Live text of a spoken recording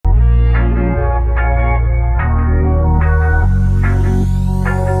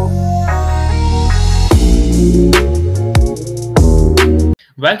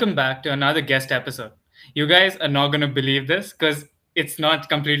Welcome back to another guest episode. You guys are not going to believe this because it's not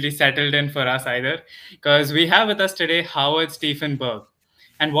completely settled in for us either. Because we have with us today Howard Stephen Berg.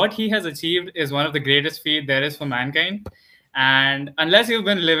 And what he has achieved is one of the greatest feat there is for mankind. And unless you've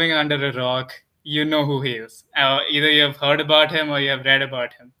been living under a rock, you know who he is. Either you have heard about him or you have read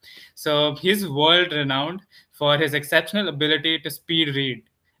about him. So he's world renowned for his exceptional ability to speed read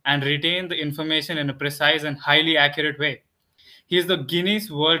and retain the information in a precise and highly accurate way. He is the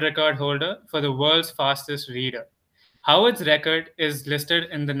Guinness World Record holder for the world's fastest reader. Howard's record is listed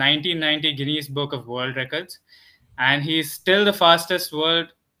in the 1990 Guinness Book of World Records, and he is still the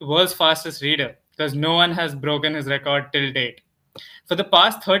world's fastest reader because no one has broken his record till date. For the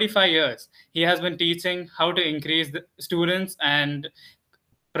past 35 years, he has been teaching how to increase the students and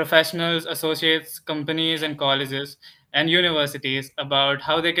professionals, associates, companies, and colleges and universities about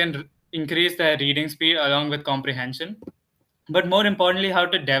how they can increase their reading speed along with comprehension, but more importantly, how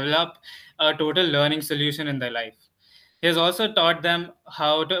to develop a total learning solution in their life. He has also taught them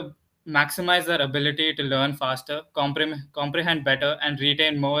how to maximize their ability to learn faster, comprehend better, and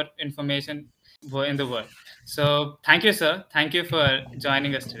retain more information in the world. So, thank you, sir. Thank you for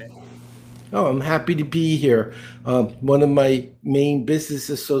joining us today. Oh, I'm happy to be here. One of my main business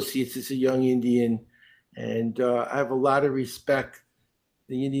associates is a young Indian, and I have a lot of respect.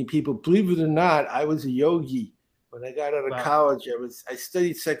 The Indian people, believe it or not, I was a yogi when I got out of Wow. college. I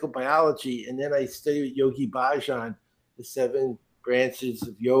studied psychobiology, and then I studied with Yogi Bhajan, the 7 branches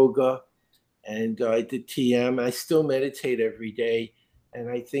of yoga, and I did TM. I still meditate every day, and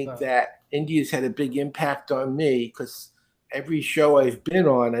I think Wow. that India's had a big impact on me because every show I've been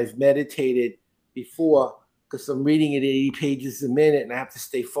on, I've meditated before because I'm reading at 80 pages a minute, and I have to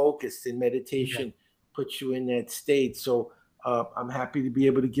stay focused. And Yeah. meditation puts you in that state. So I'm happy to be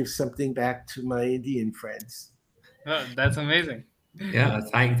able to give something back to my Indian friends. Oh, that's amazing. Yeah,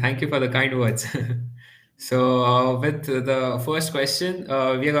 thank you for the kind words. So, with the first question,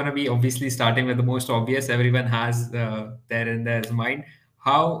 we are going to be obviously starting with the most obvious everyone has there in their mind.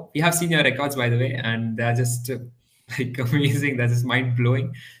 How we have seen your records, by the way, and they're just like amazing. They're just mind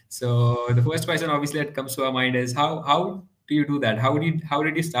blowing. So, the first question, obviously, that comes to our mind is how do you do that? How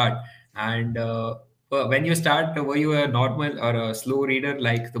did you start? And when you start, were you a normal or a slow reader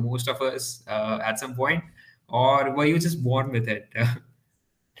like the most of us at some point, or were you just born with it?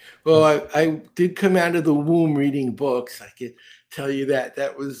 Well, I did come out of the womb reading books. I can tell you that.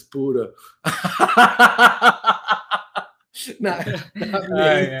 That was Buddha. Not me.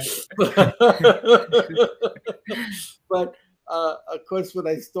 Yeah. But of course, when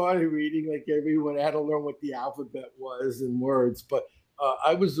I started reading, like everyone, I had to learn what the alphabet was and words. But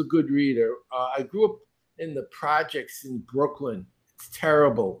I was a good reader. I grew up in the projects in Brooklyn. It's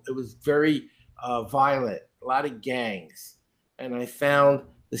terrible. It was very violent, a lot of gangs. And I found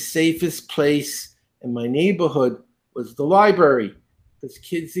the safest place in my neighborhood was the library because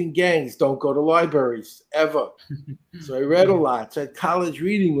kids in gangs don't go to libraries ever. So I read a lot. So I had college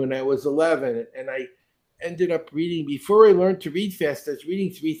reading when I was 11, and I ended up reading before I learned to read fast. I was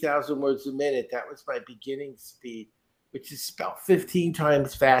reading 3,000 words a minute. That was my beginning speed, which is about 15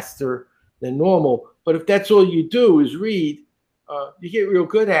 times faster than normal. But if that's all you do is read, you get real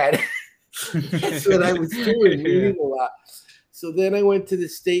good at it. That's what I was doing, Yeah. reading a lot. So then I went to the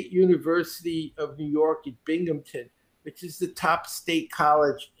State University of New York at Binghamton, which is the top state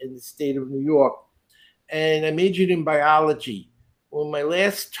college in the state of New York, and I majored in biology. Well, my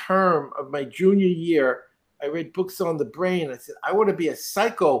last term of my junior year, I read books on the brain. I said, I want to be a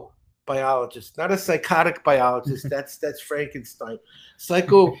psychobiologist, not a psychotic biologist. That's Frankenstein.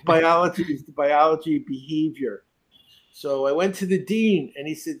 Psychobiology is the biology of behavior. So I went to the dean, and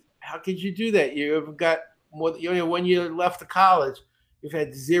he said, "How could you do that? You haven't got more. You only have 1 year left of college. You've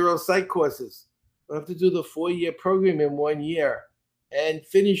had 0 psych courses. You have to do the 4 year program in 1 year and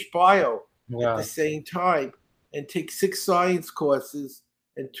finish bio at the Wow. same time and take 6 science courses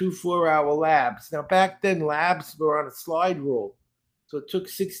and 2 4-hour labs." Now, back then, labs were on a slide rule. So it took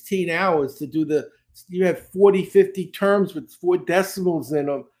 16 hours to do you had 40, 50 terms with 4 decimals in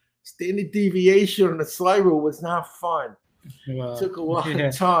them. Standard deviation on a slide rule was not fun. It Wow. took a long Yeah.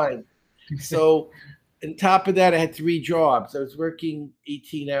 time. So, on top of that, I had 3 jobs. I was working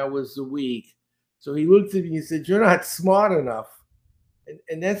 18 hours a week. So he looked at me and said, "You're not smart enough."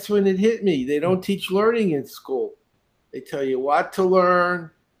 And that's when it hit me. They don't teach learning in school. They tell you what to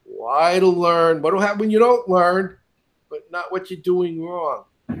learn, why to learn, what will happen when you don't learn, but not what you're doing wrong.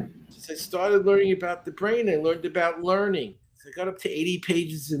 So I started learning about the brain. I learned about learning. So I got up to 80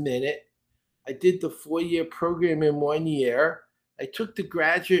 pages a minute. I did the 4 year program in 1 year. I took the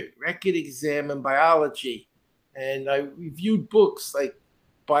graduate record exam in biology, and I reviewed books like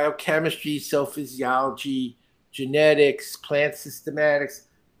biochemistry, cell physiology, genetics, plant systematics,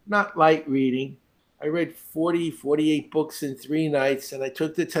 not light reading. I read 40, 48 books in 3 nights, and I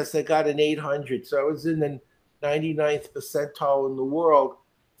took the test. I got an 800. So I was in the 99th percentile in the world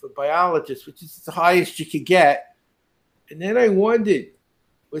for biologists, which is the highest you could get. And then I wondered,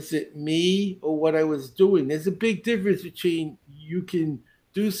 was it me or what I was doing? There's a big difference between you can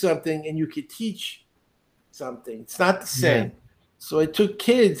do something and you can teach something. It's not the same. Yeah. So I took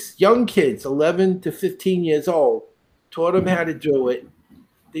kids, young kids, 11 to 15 years old, taught them how to do it.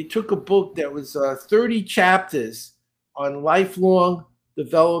 They took a book that was 30 chapters on lifelong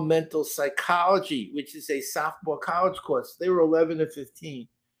developmental psychology, which is a sophomore college course. They were 11 to 15.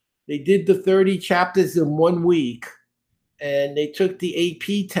 They did the 30 chapters in 1 week, and they took the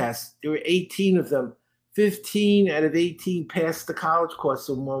AP test. There were 18 of them. 15 out of 18 passed the college course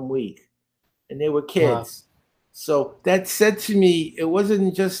in 1 week, and they were kids. Wow. So that said to me, it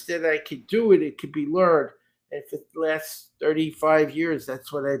wasn't just that I could do it, it could be learned. And for the last 35 years,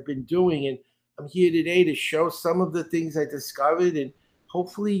 that's what I've been doing. And I'm here today to show some of the things I discovered and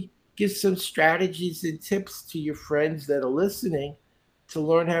hopefully give some strategies and tips to your friends that are listening to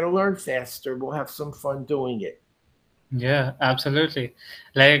learn how to learn faster. We'll have some fun doing it. Yeah, absolutely.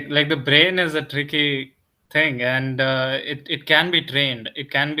 Like the brain is a tricky thing, and it can be trained. It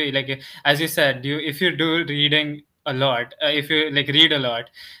can be like, as you said, if you do reading a lot, if you like read a lot,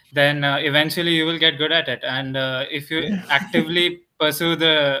 then eventually you will get good at it. And if you actively pursue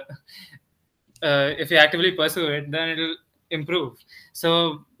it, then it'll improve.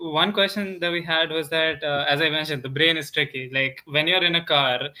 So one question that we had was that, as I mentioned, the brain is tricky. Like when you're in a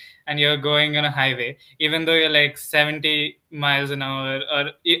car and you're going on a highway, even though you're like 70 miles an hour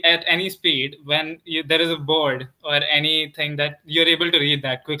or at any speed, there is a board or anything that you're able to read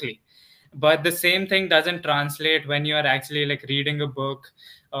that quickly. But the same thing doesn't translate when you are actually like reading a book,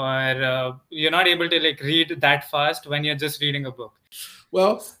 or you're not able to like read that fast when you're just reading a book.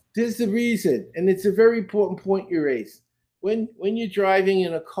 Well, there's the reason, and it's a very important point you raise. When you're driving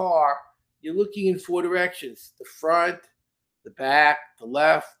in a car, you're looking in 4 directions: the front, the back, the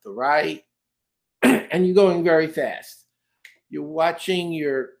left, the right, and you're going very fast. You're watching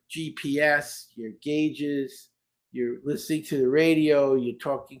your GPS, your gauges, you're listening to the radio, you're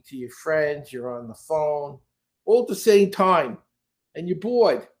talking to your friends, you're on the phone, all at the same time, and you're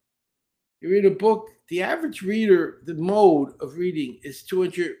bored. You read a book. The average reader, the mode of reading is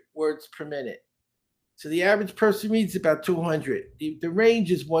 200 words per minute. So the average person reads about 200. The range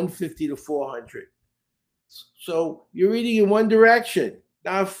is 150 to 400. So you're reading in one direction,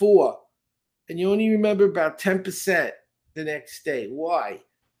 not 4. And you only remember about 10% the next day. Why?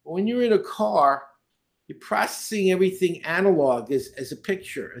 When you're in a car, you're processing everything analog as a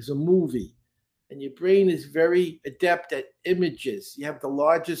picture, as a movie. And your brain is very adept at images. You have the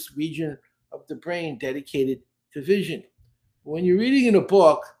largest region of the brain dedicated to vision. When you're reading in a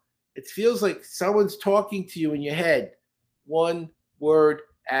book, it feels like someone's talking to you in your head, 1 word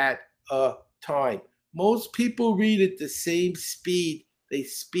at a time. Most people read at the same speed they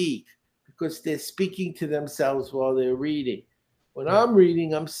speak because they're speaking to themselves while they're reading. When I'm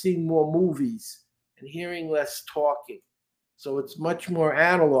reading, I'm seeing more movies and hearing less talking. So it's much more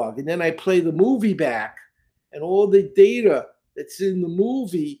analog. And then I play the movie back, and all the data that's in the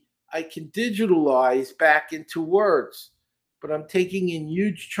movie I can digitalize back into words. But I'm taking in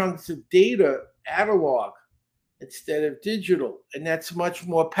huge chunks of data analog instead of digital. And that's much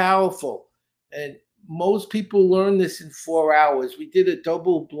more powerful. And most people learn this in 4 hours. We did a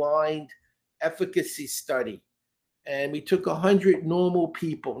double-blind efficacy study. And we took 100 normal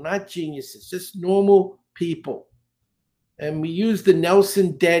people, not geniuses, just normal people. And we used the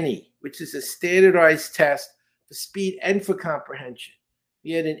Nelson-Denny, which is a standardized test for speed and for comprehension.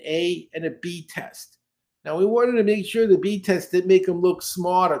 We had an A and a B test. Now, we wanted to make sure the B test didn't make them look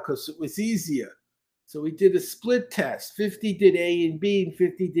smarter because it was easier. So we did a split test. 50 did A and B, and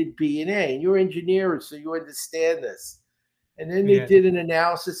 50 did B and A. And you're engineers, so you understand this. And then they did an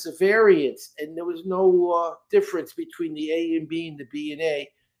analysis of variance, and there was no difference between the A and B and the B and A.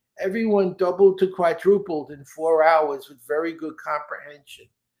 Everyone doubled to quadrupled in 4 hours with very good comprehension.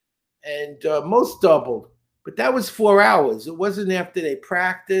 And most doubled. But that was 4 hours. It wasn't after they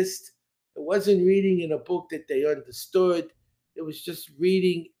practiced. It wasn't reading in a book that they understood. It was just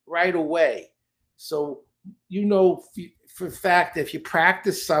reading right away. So, you know, for a fact, if you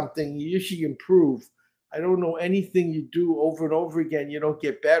practice something, you usually improve. I don't know anything you do over and over again you don't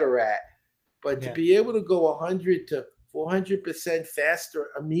get better at. But to be able to go 100 to 400%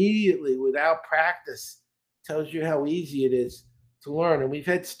 faster immediately without practice tells you how easy it is to learn. And we've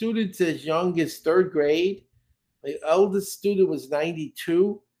had students as young as 3rd grade My eldest student was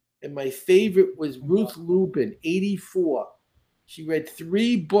 92, and my favorite was Ruth Lubin, 84. She read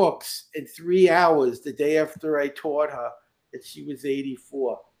 3 books in 3 hours the day after I taught her that she was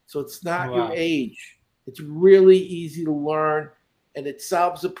 84. So it's not your Wow. age. It's really easy to learn, and it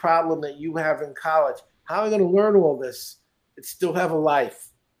solves a problem that you have in college. How am I going to learn all this and still have a life?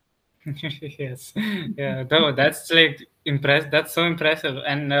 Yes, yeah, though that's like that's so impressive.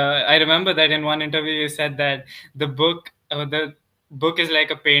 And I remember that in one interview you said that the book is like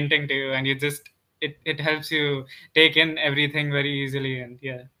a painting to you, and you just it helps you take in everything very easily. And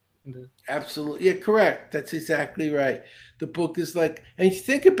yeah, the, Absolutely. Yeah, correct. That's exactly right. The book is like, and you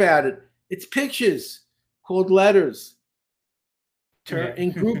think about it, it's pictures called letters, yeah.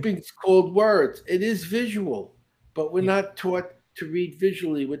 in groupings called words. It is visual, but we're Yeah. not taught to read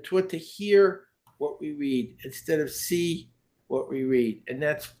visually. We're taught to hear what we read instead of see what we read. And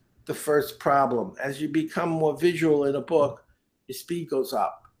that's the first problem. As you become more visual in a book, your speed goes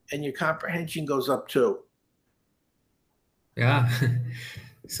up and your comprehension goes up too. Yeah.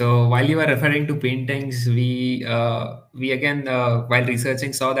 So while you were referring to paintings, we again while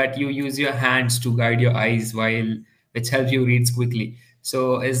researching saw that you use your hands to guide your eyes which helps you read quickly.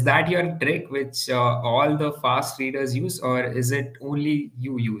 So is that your trick which all the fast readers use, or is it only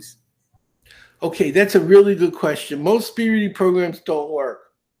you use? Okay, that's a really good question. Most speed reading programs don't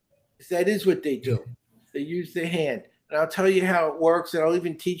work. That is what they do. They use their hand. And I'll tell you how it works, and I'll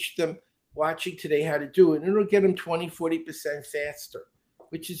even teach them watching today how to do it. And it'll get them 20, 40% faster,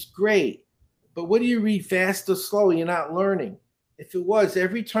 which is great. But what do you read fast or slow? You're not learning. If it was,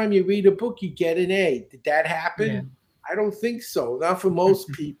 every time you read a book, you get an A. Did that happen? Yeah. I don't think so. Not for most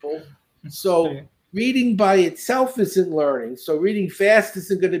people. So Yeah. reading by itself isn't learning. So reading fast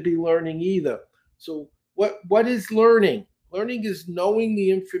isn't going to be learning either. So what is learning? Learning is knowing the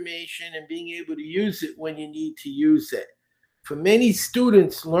information and being able to use it when you need to use it. For many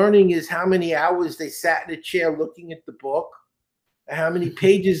students, learning is how many hours they sat in a chair looking at the book, and how many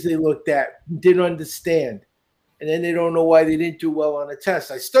pages they looked at and didn't understand. And then they don't know why they didn't do well on a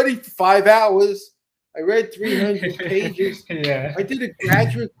test. I studied for 5 hours. I read 300 pages. Yeah. I did a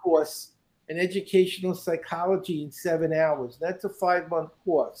graduate course in educational psychology in 7 hours. That's a 5-month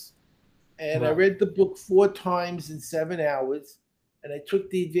course. And I Wow. read the book 4 times in 7 hours. And I took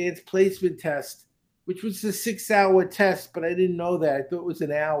the advanced placement test, which was a 6-hour test, but I didn't know that. I thought it was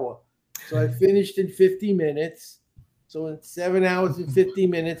an hour. So I finished in 50 minutes. So in 7 hours and 50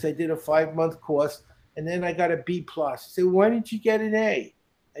 minutes, I did a 5-month course. And then I got a B plus. I said, why didn't you get an A?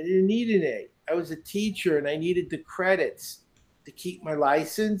 I didn't need an A. I was a teacher and I needed the credits to keep my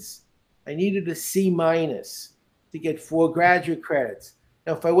license. I needed a C minus to get 4 graduate credits.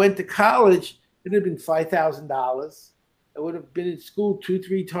 Now, if I went to college, it would have been $5,000. I would have been in school 2,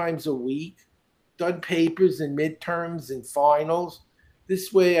 3 times a week, done papers and midterms and finals.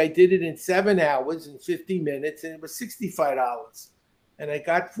 This way, I did it in 7 hours and 50 minutes, and it was $65. And I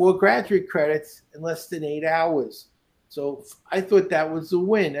got 4 graduate credits in less than 8 hours. So I thought that was a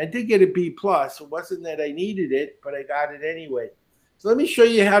win. I did get a B plus. It wasn't that I needed it, but I got it anyway. So let me show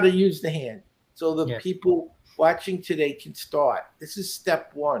you how to use the hand so the Yes. people watching today can start. This is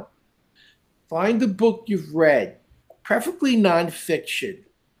step 1. Find a book you've read, preferably nonfiction,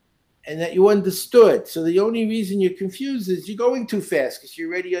 and that you understood. So the only reason you're confused is you're going too fast because you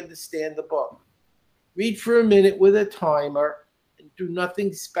already understand the book. Read for a minute with a timer and do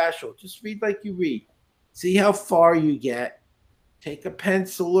nothing special. Just read like you read. See how far you get. Take a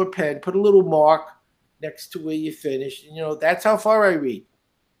pencil or pen, put a little mark next to where you finished. And that's how far I read.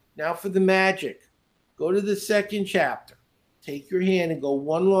 Now for the magic. Go to the second chapter. Take your hand and go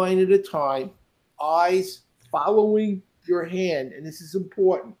 1 line at a time. Eyes following your hand. And this is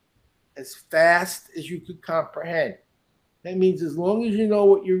important. As fast as you could comprehend. That means as long as you know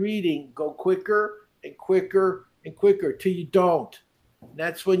what you're reading, go quicker and quicker and quicker till you don't. And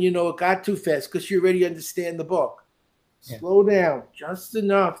that's when you know it got too fast because you already understand the book. Yeah. Slow down just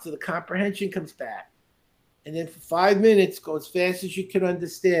enough so the comprehension comes back. And then for 5 minutes, go as fast as you can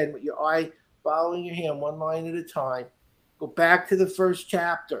understand with your eye following your hand 1 line at a time. Go back to the first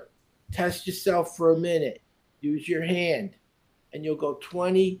chapter. Test yourself for a minute. Use your hand. And you'll go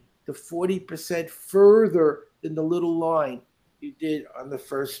 20 to 40% further than the little line you did on the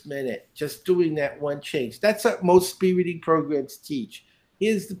first minute. Just doing that one change. That's what most speed reading programs teach.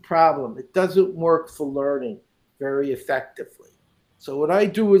 Here's the problem. It doesn't work for learning very effectively. So what I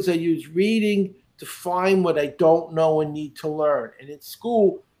do is I use reading to find what I don't know and need to learn. And in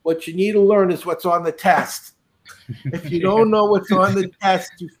school, what you need to learn is what's on the test. If you don't know what's on the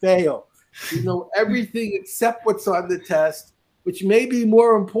test, you fail. You know everything except what's on the test, which may be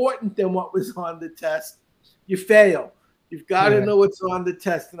more important than what was on the test. you fail. You've got to Yeah. know what's on the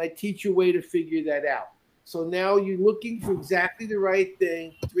test, and I teach you a way to figure that out. So now you're looking for exactly the right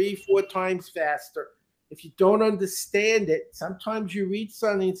thing 3-4 times faster. If you don't understand it, sometimes you read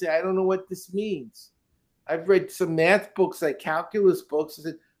something and say, I don't know what this means. I've read some math books, like calculus books, and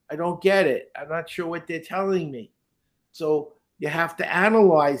said, I don't get it. I'm not sure what they're telling me. So you have to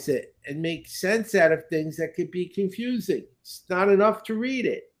analyze it and make sense out of things that could be confusing. It's not enough to read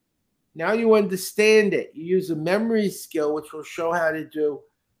it. Now you understand it. You use a memory skill, which we'll show how to do,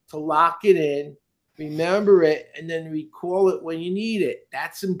 to lock it in, remember it, and then recall it when you need it.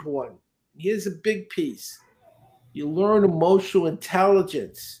 That's important. Here's a big piece. You learn emotional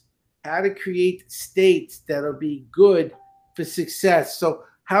intelligence, how to create states that'll be good for success. So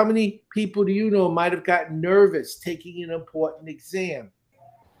how many people do you know might have gotten nervous taking an important exam?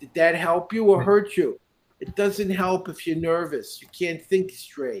 Did that help you or hurt you? It doesn't help if you're nervous. You can't think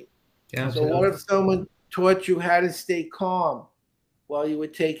straight. Yeah. So what if someone taught you how to stay calm while you were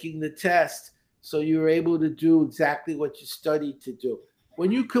taking the test so you were able to do exactly what you studied to do?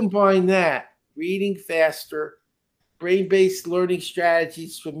 When you combine that, reading faster, brain-based learning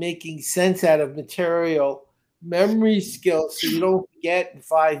strategies for making sense out of material, memory skills so you don't forget in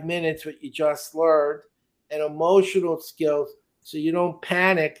 5 minutes what you just learned, and emotional skills so you don't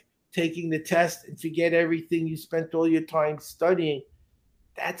panic taking the test and forget everything you spent all your time studying,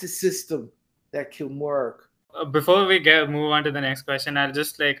 that's a system that can work. Before we move on to the next question, I'll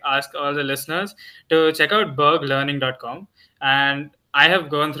just ask all the listeners to check out berglearning.com. And I have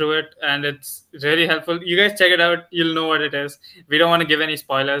gone through it and it's really helpful. You guys check it out. You'll know what it is. We don't want to give any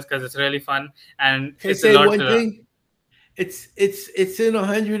spoilers because it's really fun and Can I it's say a lot one to learn. thing? It's in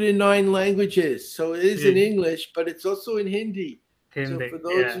 109 languages. So it is in English, but it's also in Hindi. So for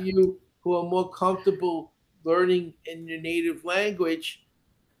those of you who are more comfortable learning in your native language,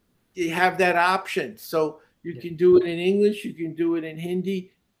 you have that option. So you can do it in English, you can do it in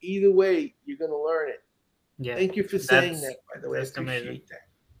Hindi. Either way, you're going to learn it. Yeah. Thank you for saying that, by the way. I That's appreciate amazing. that.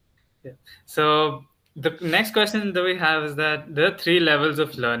 Yeah. So the next question that we have is that there are 3 levels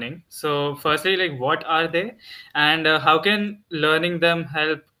of learning. So firstly, what are they, and how can learning them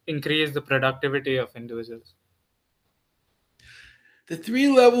help increase the productivity of individuals? The 3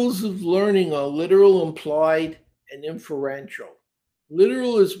 levels of learning are literal, implied, and inferential.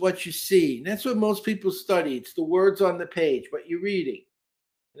 Literal is what you see, and that's what most people study. It's the words on the page, what you're reading.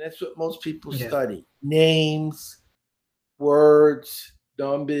 And that's what most people study. Names, words,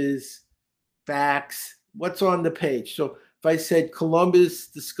 numbers, facts, what's on the page. So if I said Columbus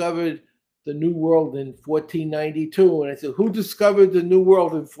discovered the New World in 1492, and I said, who discovered the New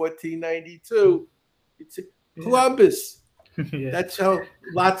World in 1492? It's Columbus. That's how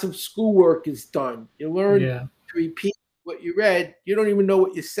lots of schoolwork is done. You learn to repeat what you read. You don't even know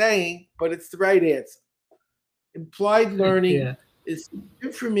what you're saying, but it's the right answer. Implied learning is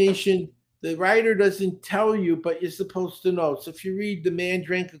information the writer doesn't tell you, but you're supposed to know. So if you read The Man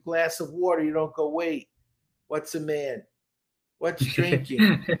Drank a Glass of Water, you don't go, wait, what's a man? What's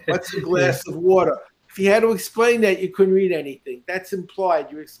drinking? What's a glass of water? If you had to explain that, you couldn't read anything. That's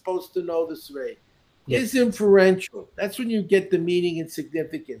implied. You're supposed to know this rate. Is inferential. That's when you get the meaning and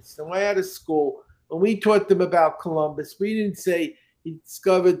significance. And when I out of school, when we taught them about Columbus, we didn't say he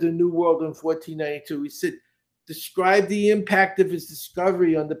discovered the New World in 1492. We said, describe the impact of his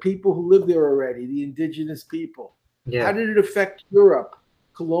discovery on the people who live there already, the indigenous people. How did it affect Europe?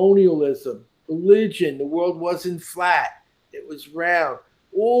 Colonialism, religion. The world wasn't flat. It was round.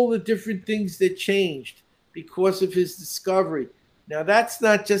 All the different things that changed because of his discovery. Now, that's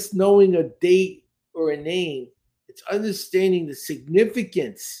not just knowing a date or a name. It's understanding the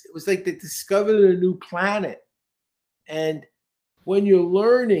significance. It was like they discovered a new planet. And when you're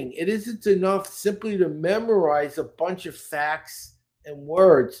learning, it isn't enough simply to memorize a bunch of facts and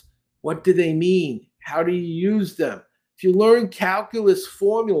words. What do they mean? How do you use them? If you learn calculus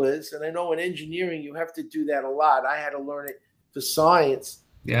formulas, and I know in engineering you have to do that a lot. I had to learn it for science.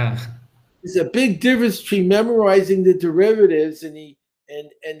 Yeah. There's a big difference between memorizing the derivatives and the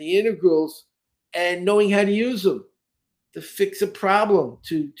integrals and knowing how to use them to fix a problem,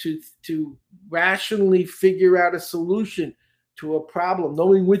 to rationally figure out a solution to a problem,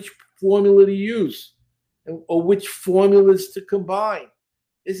 knowing which formula to use or which formulas to combine.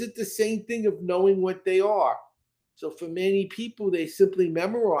 Is it the same thing of knowing what they are? So for many people, they simply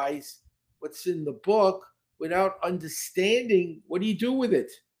memorize what's in the book without understanding, what do you do with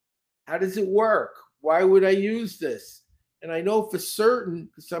it? How does it work? Why would I use this? And I know for certain,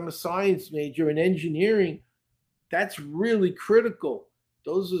 because I'm a science major in engineering, that's really critical.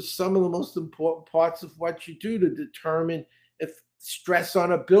 Those are some of the most important parts of what you do to determine if stress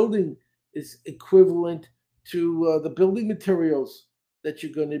on a building is equivalent to the building materials that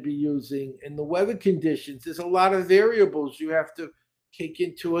you're going to be using and the weather conditions. There's a lot of variables you have to take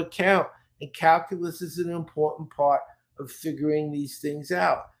into account, and calculus is an important part of figuring these things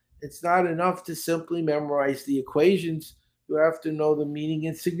out. It's not enough to simply memorize the equations. You have to know the meaning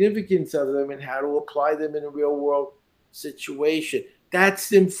and significance of them and how to apply them in a real world situation.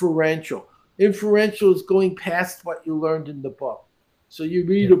 That's inferential. Inferential is going past what you learned in the book. So you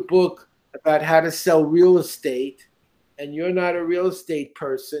read a book about how to sell real estate, and you're not a real estate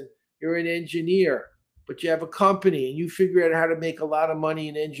person, you're an engineer, but you have a company and you figure out how to make a lot of money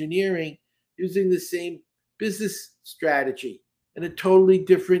in engineering using the same business strategy in a totally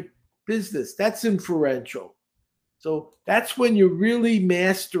different business. That's inferential. So that's when you're really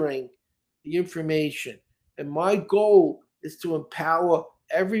mastering the information. And my goal is to empower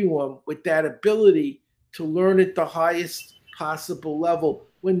everyone with that ability to learn at the highest possible level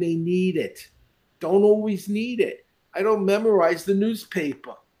when they need it. Don't always need it. I don't memorize the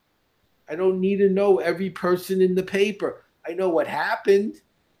newspaper. I don't need to know every person in the paper. I know what happened.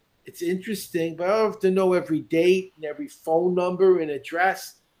 It's interesting, but I don't have to know every date and every phone number and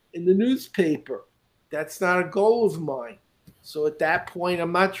address in the newspaper. That's not a goal of mine. So at that point,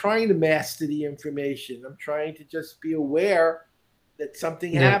 I'm not trying to master the information. I'm trying to just be aware that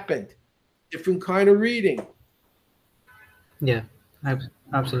something happened. Different kind of reading. Yeah,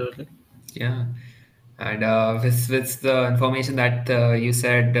 absolutely. Yeah. And with the information that you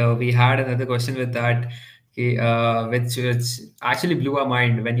said, we had another question with that, which actually blew our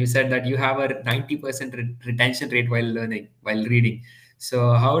mind when you said that you have a 90% retention rate while reading.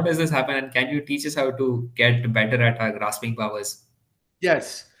 So how does this happen, and can you teach us how to get better at our grasping powers?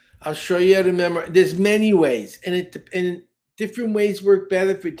 Yes, I'll show you how to memorize. There's many ways, and different ways work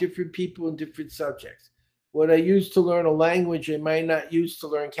better for different people in different subjects. What I use to learn a language, I might not use to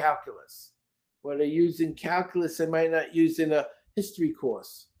learn calculus. What I use in calculus, I might not use in a history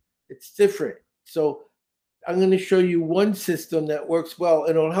course. It's different. So I'm going to show you one system that works well,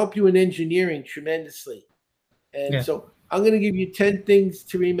 and it'll help you in engineering tremendously. And so I'm going to give you 10 things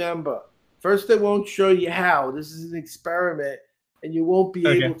to remember. First, I won't show you how. This is an experiment, and you won't be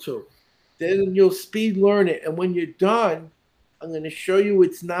able to. Then you'll speed learn it. And when you're done, I'm going to show you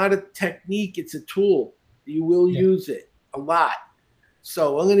it's not a technique, it's a tool. You will use it a lot.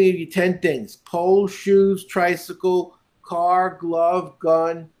 So I'm going to give you 10 things: pole, shoes, tricycle, car, glove,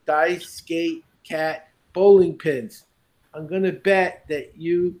 gun, dice, skate, cat, bowling pins. I'm going to bet that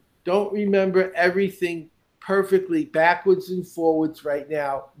you don't remember everything perfectly backwards and forwards right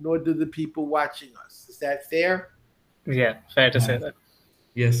now, nor do the people watching us. Is that fair? Yeah, fair to say that.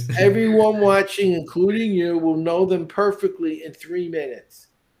 Yes. Everyone watching, including you, will know them perfectly in 3 minutes.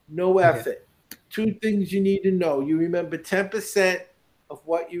 No effort. 2 things you need to know. You remember 10% of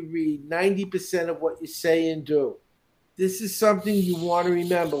what you read, 90% of what you say and do. This is something you want to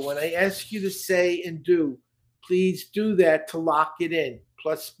remember. When I ask you to say and do, please do that to lock it in.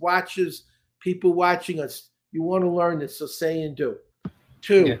 Plus, people watching us, you want to learn this, so say and do.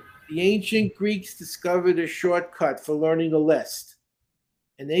 2, the ancient Greeks discovered a shortcut for learning a list.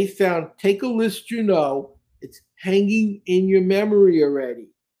 And they found, take a list you know, it's hanging in your memory already.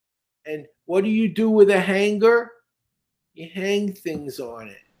 And what do you do with a hanger? You hang things on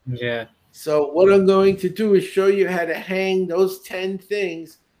it. Yeah. So what I'm going to do is show you how to hang those 10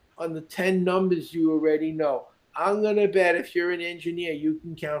 things on the 10 numbers you already know. I'm going to bet if you're an engineer, you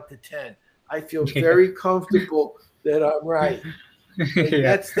can count to 10. I feel very comfortable that I'm right.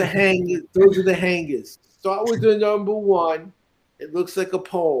 That's the hang. Those are the hangers. Start with the number 1. It looks like a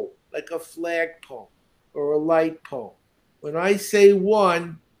pole, like a flagpole or a light pole. When I say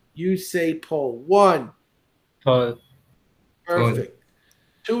 1, you say pole. 1. Pole. Perfect.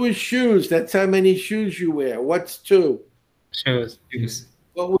 2 is shoes. That's how many shoes you wear. What's 2? Shoes.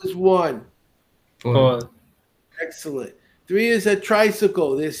 What was 1? Pole. Excellent. 3 is a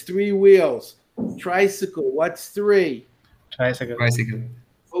tricycle. There's 3 wheels. Tricycle. What's 3? Tricycle.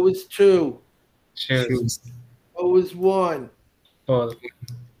 What was 2? Shoes. What was 1? Pole.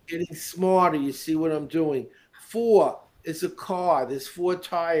 Getting smarter. You see what I'm doing. 4 is a car. There's 4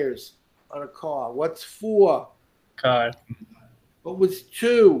 tires on a car. What's 4? Car. What was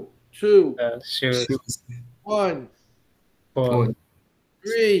 2? 2. Shoes. 1. Pole.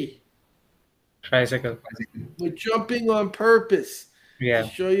 3. Tricycle. We're jumping on purpose to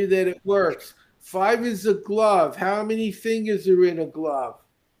show you that it works. 5 is a glove. How many fingers are in a glove?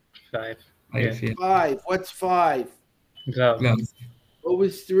 5. 5. What's 5? Glove. What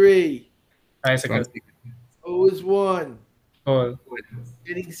was 3? Tricycle. What was 1? Pole.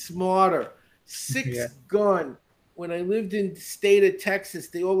 Getting smarter. 6, gun. when I lived in the state of Texas,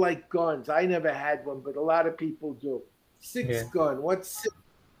 they all like guns. I never had one, but a lot of people do. Six Yeah. gun. What's six?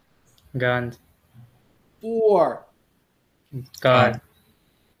 Guns. 4. Car.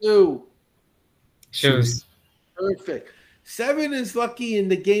 2. Shoes. Perfect. 7 is lucky in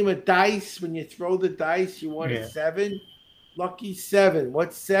the game of dice. When you throw the dice, you want a Yeah. 7. Lucky 7.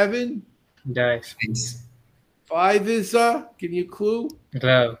 What's 7? Dice. 5 is give you a clue.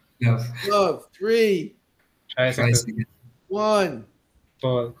 Glove. Glove. 3. Tricycle. 1.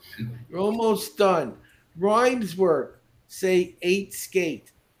 Ball. You're almost done. Rhymes work. Say 8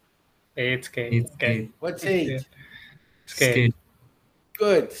 skate. 8 skate. Okay. What's 8? Skate.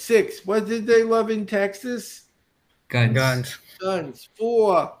 Good. 6. What did they love in Texas? Guns. Guns.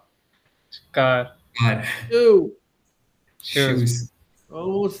 4. Car. 2. Shoes.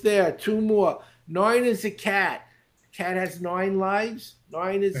 Almost there. 2 more. 9 is a cat. Cat has 9 lives.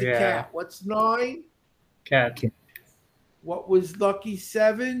 9 is a Yeah. cat. What's 9? Cat. What was lucky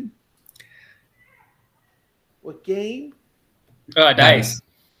 7? What game? Oh, dice.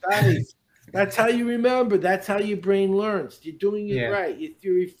 Dice. That's how you remember. That's how your brain learns. You're doing it Yeah. right.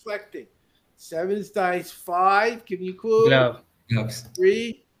 You're reflecting. 7's dice. 5. Give me a clue. Glove.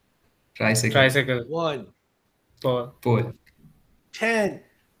 3. Tricycle. 1. Ball. 10.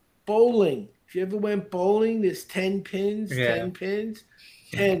 Bowling. If you ever went bowling, there's 10 pins. Yeah. 10 pins.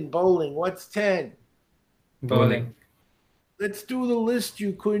 10. Bowling. What's 10? Bowling. Let's do the list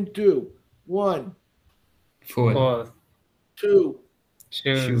you couldn't do. 1. Ball. 2.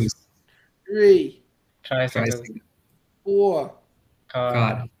 Shoes. 3. Tricycle. 4.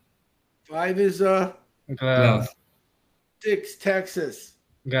 Car. 5 is Glove. 6. Texas.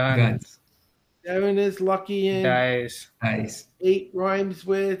 Guns. 7 is lucky in. Dice. 8 rhymes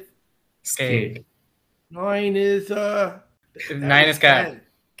with. Skate. 9 is 9 is cat.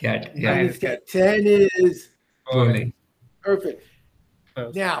 10. 9 is cat. 10 is Bowling. perfect.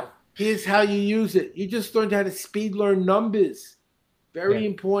 Close. Now, here's how you use it. You just learned how to speed learn numbers. Very Yeah.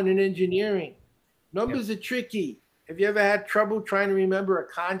 important in engineering. Numbers are tricky. Have you ever had trouble trying to remember a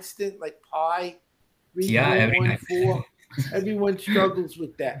constant like pi? 3.14? Everyone struggles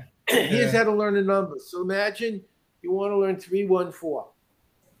with that. Here's how to learn a number. So imagine you want to learn 314.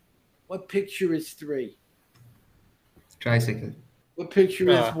 What picture is 3? Tricycle. What picture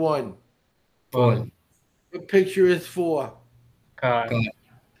is 1? Ball. What picture is 4? Car.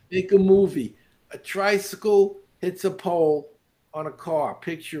 Make a movie. A tricycle hits a pole on a car.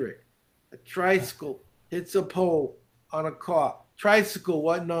 Picture it. A tricycle hits a pole on a car. Tricycle,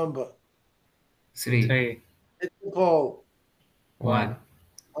 what number? 3. Hits a pole 1.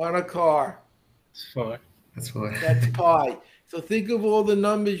 on a car. 4. That's 4. That's pi. So think of all the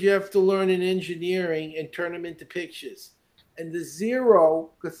numbers you have to learn in engineering and turn them into pictures. And the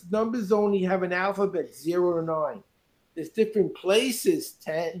 0, because numbers only have an alphabet, 0 to 9. There's different places,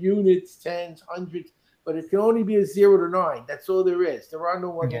 10 units, tens, hundreds, but it can only be a 0 to 9. That's all there is. There are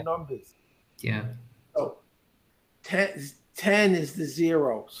no other numbers. Yeah. So 10 is the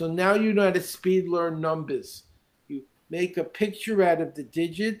 0. So now you know how to speed learn numbers. You make a picture out of the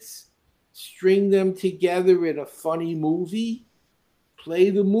digits, string them together in a funny movie, play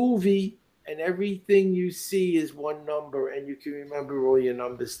the movie, and everything you see is one number, and you can remember all your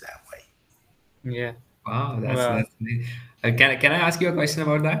numbers that way. Yeah. Wow, that's nice. Can I ask you a question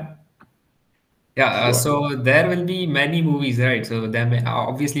about that? Yeah, Sure. so there will be many movies, right? So there are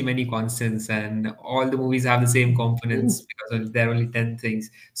obviously many constants, and all the movies have the same components because there are only 10 things.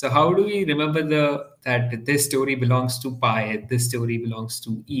 So how do we remember that this story belongs to pi, this story belongs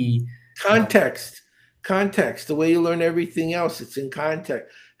to E? Context. The way you learn everything else, it's in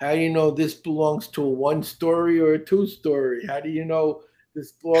context. How do you know this belongs to a 1-story or a 2-story? How do you know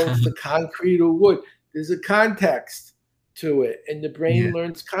this belongs to concrete or wood? There's a context to it, and the brain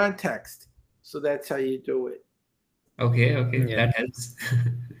learns context. So that's how you do it. Okay, Yeah. that helps.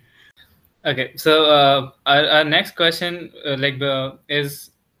 Okay, so our next question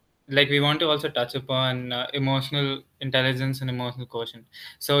is we want to also touch upon emotional intelligence and emotional quotient.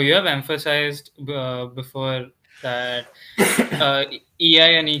 So you have emphasized before that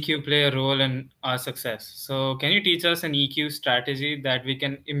EI and EQ play a role in our success. So can you teach us an EQ strategy that we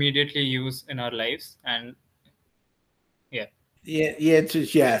can immediately use in our lives? And the answer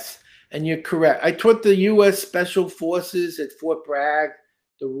is yes. And you're correct. I taught the U.S. Special Forces at Fort Bragg,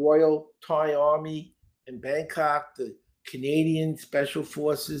 the Royal Thai Army in Bangkok, the Canadian Special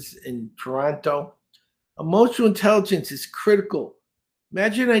Forces in Toronto. Emotional intelligence is critical.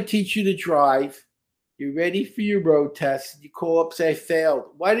 Imagine I teach you to drive. You're ready for your road test. You call up, say, I failed.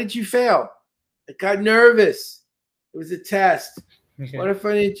 Why did you fail? I got nervous. It was a test. okay. What if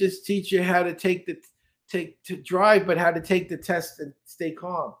I didn't just teach you how to take the to drive, but how to take the test and stay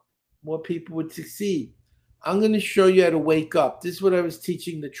calm. More people would succeed. I'm going to show you how to wake up. This is what I was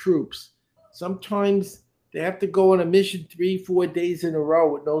teaching the troops. Sometimes they have to go on a mission 3-4 days in a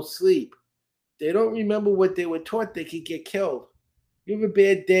row with no sleep. They don't remember what they were taught, they could get killed. You have a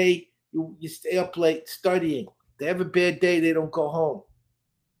bad day, you stay up late studying. They have a bad day, they don't go home.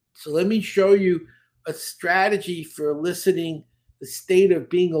 So let me show you a strategy for eliciting the state of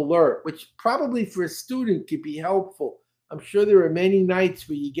being alert, which probably for a student could be helpful. I'm sure there are many nights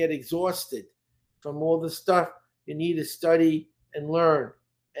where you get exhausted from all the stuff you need to study and learn.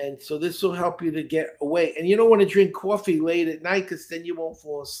 And so this will help you to get away. And you don't want to drink coffee late at night because then you won't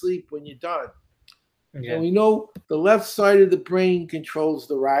fall asleep when you're done. Yeah. And we know the left side of the brain controls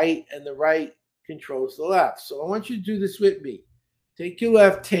the right and the right controls the left. So I want you to do this with me. Take your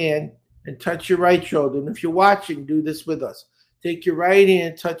left hand and touch your right shoulder. And if you're watching, do this with us. Take your right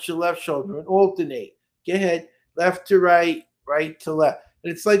hand, touch your left shoulder, and alternate. Go ahead, left to right, right to left.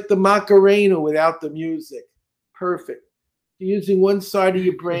 And it's like the Macarena without the music. Perfect. You're using one side of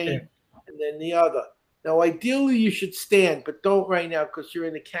your brain and then the other. Now, ideally, you should stand, but don't right now because you're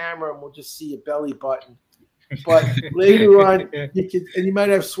in the camera and we'll just see your belly button. But later on, you can, and you might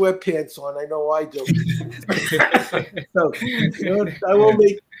have sweatpants on. I know I do. So, I won't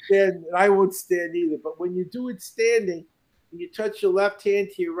make you stand, and I won't stand either. But when you do it standing, when you touch your left hand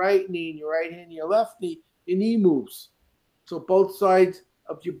to your right knee and your right hand to your left knee, your knee moves. So both sides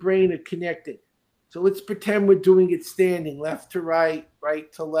of your brain are connected. So let's pretend we're doing it standing, left to right,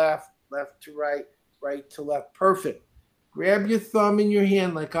 right to left, left to right, right to left. Perfect. Grab your thumb in your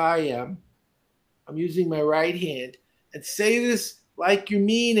hand like I am. I'm using my right hand. And say this like you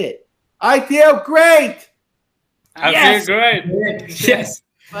mean it. I feel great. I feel great. Yes.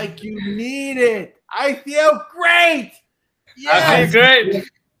 Like you mean it. I feel great. Yes. I feel great.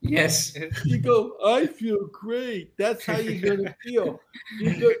 Yes. You go, I feel great. That's how you're going to feel.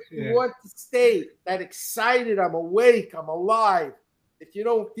 You want to stay that excited. I'm awake. I'm alive. If you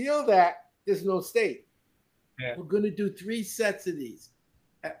don't feel that, there's no state. Yeah. We're going to do 3 sets of these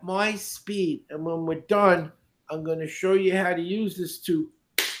at my speed. And when we're done, I'm going to show you how to use this to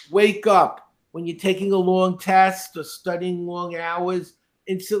wake up. When you're taking a long test or studying long hours,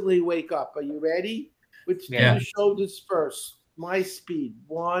 instantly wake up. Are you ready? Let's do the shoulders first. My speed.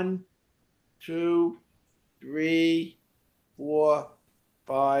 1, 2, 3, 4,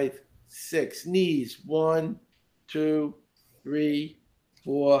 5, 6. Knees. 1, 2, 3,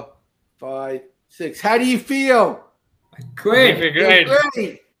 4, 5, 6. How do you feel? Great. Great.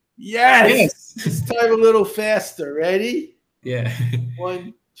 Great. Yes. This time a little faster. Ready? Yeah.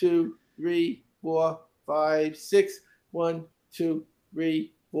 1, 2, 3, 4, 5, 6. 1, 2,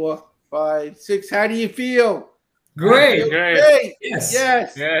 3, 4, 5, 6. How do you feel? Great. Great.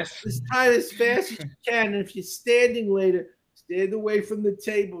 Yes. This time as fast as you can. And if you're standing later, stand away from the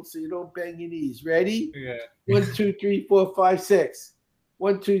table so you don't bang your knees. Ready? Yeah. 1, 2, 3, 4, 5, 6.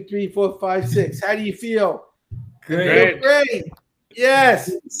 1, 2, 3, 4, 5, 6. How do you feel? Great. Great. Yes.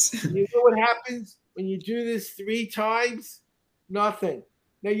 You know what happens when you do this 3 times? Nothing.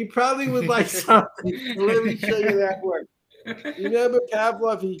 Now you probably would like something. So let me show you that work. Remember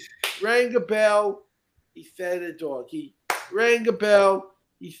Pavlov? He rang a bell. He fed a dog. He rang a bell.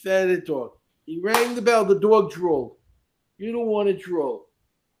 He fed a dog. He rang the bell. The dog drooled. You don't want to drool.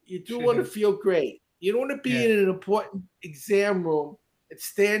 You do want to feel great. You don't want to be in an important exam room and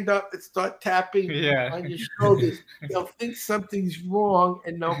stand up and start tapping on your shoulders. They'll think something's wrong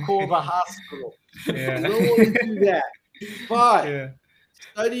and they'll call the hospital. You don't want to do that. But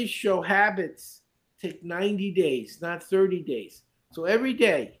studies show habits take 90 days, not 30 days. So every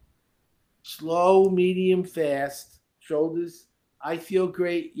day, slow, medium, fast, shoulders, I feel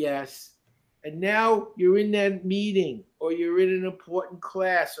great, yes. And now you're in that meeting or you're in an important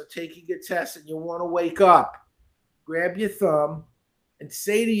class or taking a test and you want to wake up. Grab your thumb and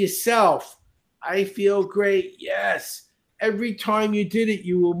say to yourself, I feel great, yes. Every time you did it,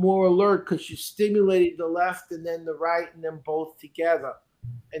 you were more alert because you stimulated the left and then the right and then both together.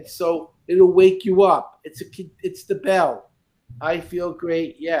 And so it'll wake you up. It's the bell. I feel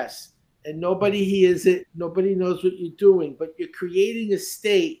great, yes. And nobody hears it. Nobody knows what you're doing, but you're creating a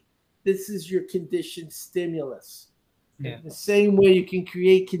state. This is your conditioned stimulus. Yeah. The same way you can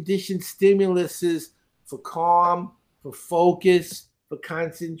create conditioned stimuluses for calm, for focus, for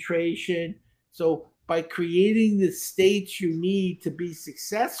concentration. So by creating the states you need to be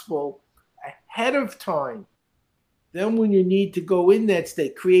successful ahead of time, then when you need to go in that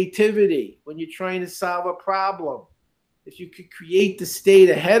state, creativity, when you're trying to solve a problem, if you could create the state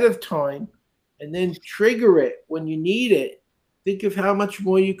ahead of time and then trigger it when you need it, think of how much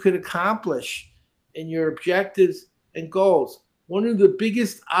more you could accomplish and your objectives and goals. One of the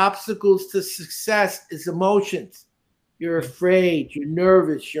biggest obstacles to success is emotions. You're afraid, you're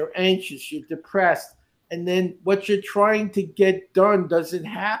nervous, you're anxious, you're depressed. And then what you're trying to get done doesn't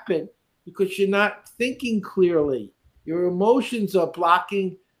happen because you're not thinking clearly. Your emotions are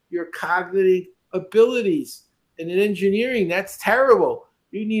blocking your cognitive abilities. And in engineering, that's terrible.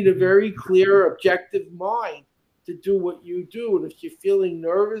 You need a very clear, objective mind to do what you do. And if you're feeling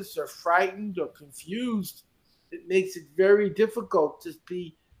nervous or frightened or confused, it makes it very difficult to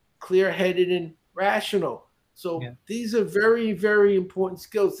be clear headed and rational. So these are very, very important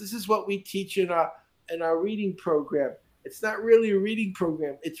skills. This is what we teach in our reading program. It's not really a reading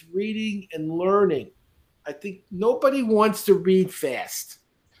program, it's reading and learning. I think nobody wants to read fast.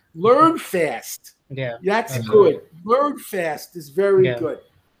 Learn fast. Yeah. That's good. Learn fast is very good.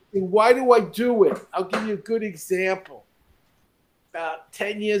 And why do I do it? I'll give you a good example. About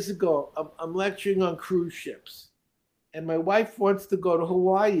 10 years ago, I'm lecturing on cruise ships, and my wife wants to go to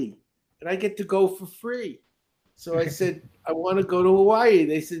Hawaii, and I get to go for free. So I said, I want to go to Hawaii.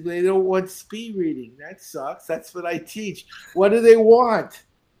 They said, they don't want speed reading. That sucks. That's what I teach. What do they want?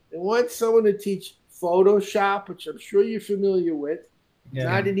 They want someone to teach Photoshop, which I'm sure you're familiar with.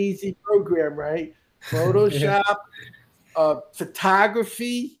 Not an easy program, right? Photoshop,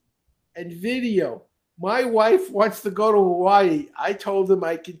 photography, and video. My wife wants to go to Hawaii. I told them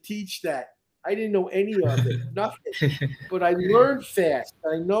I could teach that. I didn't know any of it, nothing. But I learned fast.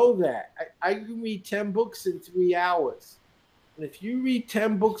 I know that. I can read 10 books in 3 hours. And if you read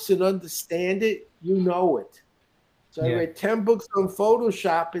 10 books and understand it, you know it. So I read 10 books on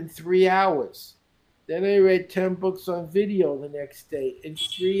Photoshop in 3 hours. Then I read 10 books on video the next day in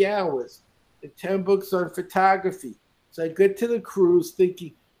 3 hours. And 10 books on photography. So I get to the cruise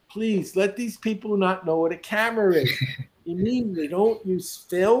thinking, please let these people not know what a camera is. You mean they don't use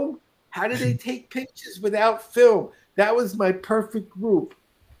film? How do they take pictures without film? That was my perfect group.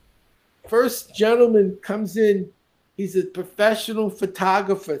 First gentleman comes in. He's a professional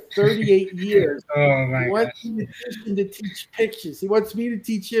photographer, 38 years. Oh my He wants me to teach pictures. He wants me to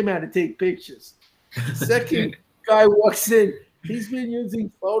teach him how to take pictures. The second guy walks in. He's been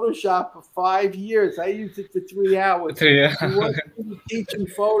using Photoshop for 5 years. I used it for 3 hours. 3 hours. He wants me to teach him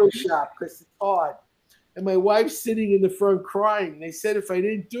Photoshop because it's hard. And my wife's sitting in the front crying. They said if I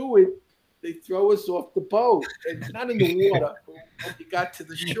didn't do it, they'd throw us off the boat. And not in the water, but when we got to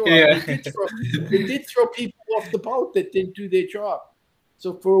the shore. Yeah. They did throw people off the boat that didn't do their job.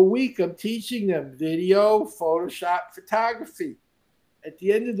 So for a week, I'm teaching them video, Photoshop, photography. At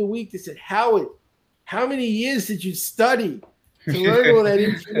the end of the week, they said, Howard, how many years did you study to learn all that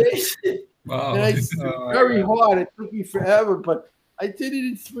information? Wow. And I said, very hard. It took me forever, but I did it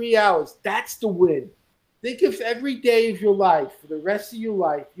in 3 hours. That's the win. Think if every day of your life, for the rest of your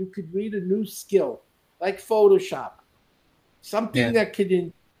life, you could read a new skill like Photoshop, something that could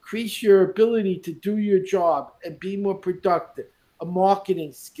increase your ability to do your job and be more productive, a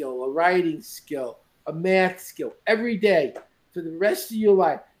marketing skill, a writing skill, a math skill, every day for the rest of your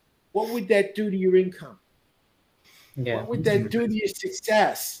life. What would that do to your income? What would that do to your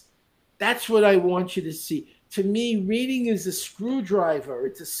success? That's what I want you to see. To me, reading is a screwdriver.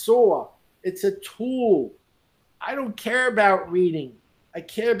 It's a saw. It's a tool. I don't care about reading. I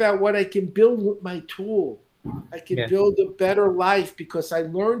care about what I can build with my tool. I can build a better life because I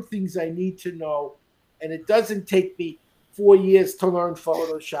learn things I need to know. And it doesn't take me 4 years to learn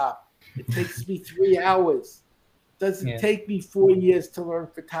Photoshop. It takes me 3 hours. It doesn't take me 4 years to learn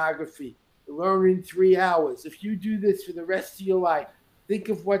photography. Learn in 3 hours. If you do this for the rest of your life, think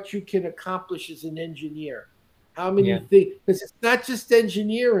of what you can accomplish as an engineer. How many things? Because it's not just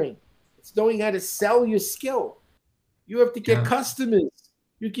engineering. It's knowing how to sell your skill. You have to get customers.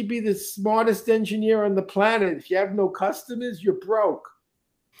 You could be the smartest engineer on the planet. If you have no customers, you're broke.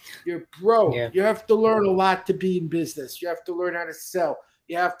 You're broke. You have to learn a lot to be in business. You have to learn how to sell.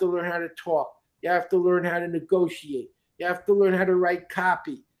 You have to learn how to talk. You have to learn how to negotiate. You have to learn how to write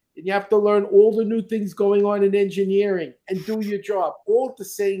copy. And you have to learn all the new things going on in engineering and do your job all at the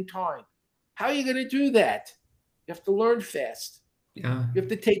same time. How are you going to do that? You have to learn fast. You have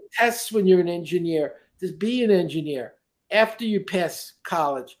to take tests when you're an engineer to be an engineer after you pass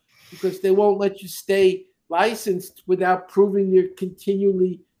college because they won't let you stay licensed without proving you're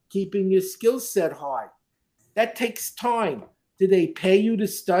continually keeping your skill set high. That takes time. Do they pay you to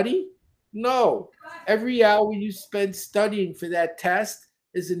study? No. Every hour you spend studying for that test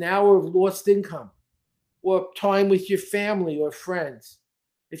is an hour of lost income or time with your family or friends.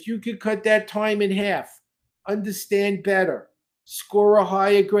 If you could cut that time in half, understand better, score a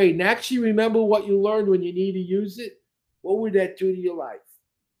higher grade, and actually remember what you learned when you need to use it, what would that do to your life?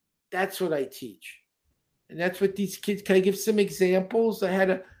 That's what I teach. And that's what these kids, can I give some examples? I had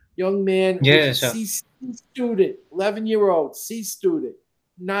a young man who was Yeah, a sure. C student, 11-year-old C student,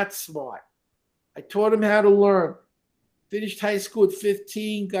 not smart. I taught him how to learn. Finished high school at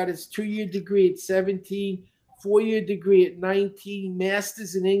 15, got his 2-year degree at 17, 4-year degree at 19,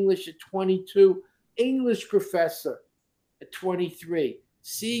 master's in English at 22, English professor at 23,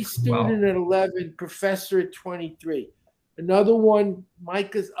 C student Wow. at 11, professor at 23. Another one,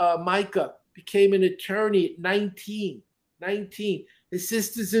 Micah, became an attorney at 19. 19. His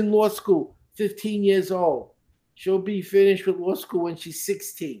sister's in law school, 15 years old. She'll be finished with law school when she's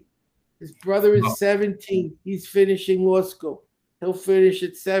 16. His brother is Wow. 17. He's finishing law school. He'll finish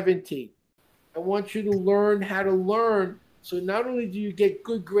at 17. I want you to learn how to learn. So not only do you get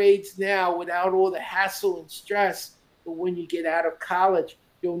good grades now without all the hassle and stress, but when you get out of college,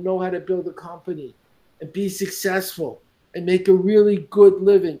 you'll know how to build a company and be successful and make a really good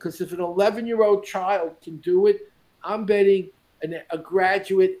living. Because if an 11-year-old child can do it, I'm betting a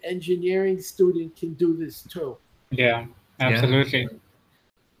graduate engineering student can do this too. Yeah, Yeah. absolutely.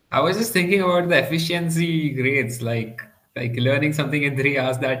 I was just thinking about the efficiency grades, like learning something in 3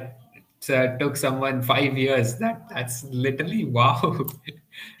 hours that took someone 5 years. That's literally wow.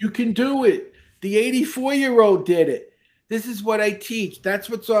 You can do it. The 84-year-old did it. This is what I teach. That's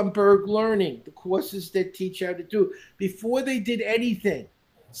what's on Berg Learning, the courses that teach how to do. Before they did anything,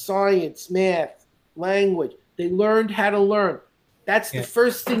 science, math, language, they learned how to learn. That's the Yeah,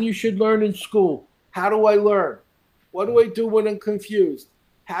 first thing you should learn in school. How do I learn? What do I do when I'm confused?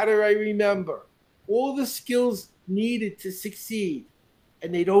 How do I remember? All the skills needed to succeed.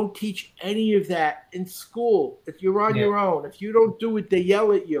 And they don't teach any of that in school. If you're on yeah, your own, if you don't do it, they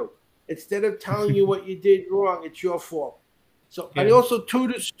yell at you. Instead of telling you what you did wrong, it's your fault. So I yeah. also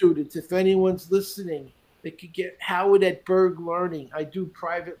tutor students. If anyone's listening, they could get Howard at Berg Learning. I do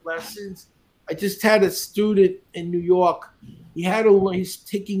private lessons. I just had a student in New York. He had to learn, he's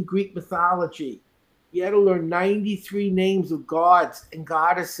taking Greek mythology. He had to learn 93 names of gods and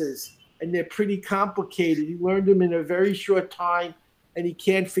goddesses, and they're pretty complicated. He learned them in a very short time, and he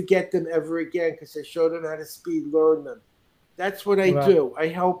can't forget them ever again because I showed him how to speed learn them. That's what I Wow. do. I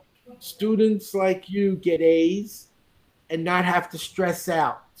help students like you get A's and not have to stress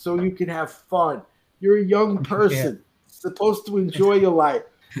out so you can have fun. You're a young Yeah, person, supposed to enjoy your life.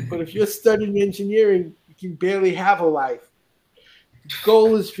 But if you're studying engineering, you can barely have a life. The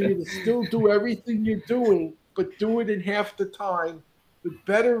goal is for you to still do everything you're doing, but do it in half the time with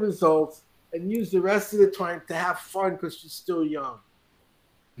better results and use the rest of the time to have fun because you're still young.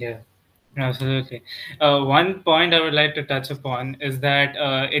 yeah. Absolutely. One point I would like to touch upon is that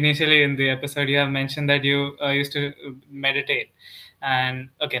initially in the episode you have mentioned that you used to meditate, and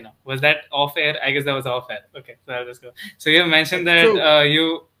okay, no, was that off air? I guess that was off air. Okay, so I'll just go. So you have mentioned That's that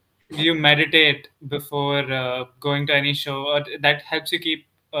true. you meditate before going to any show, or that helps you keep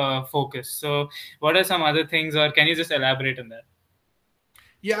focus. So what are some other things, or can you just elaborate on that?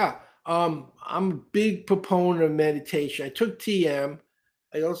 Yeah, I'm a big proponent of meditation. I took TM.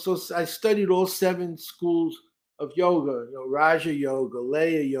 I studied all 7 schools of yoga. You know, Raja Yoga,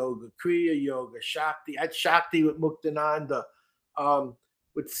 Laya Yoga, Kriya Yoga, Shakti. I had Shakti with Muktananda. Um,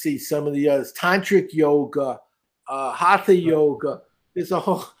 let's see some of the others. Tantric Yoga, Hatha Yoga. There's a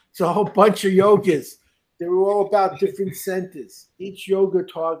whole bunch of yogas. They were all about different centers. Each yoga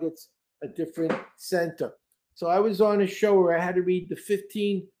targets a different center. So I was on a show where I had to read the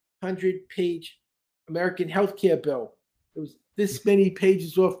 1,500-page American healthcare bill. It was this many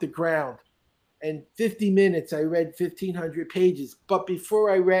pages off the ground. And 50 minutes, I read 1,500 pages. But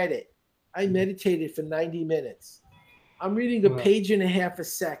before I read it, I meditated for 90 minutes. I'm reading a Wow. page and a half a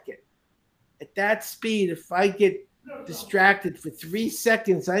second. At that speed, if I get distracted for 3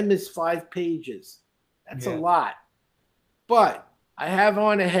 seconds, I miss 5 pages. That's a Yeah. lot. But I have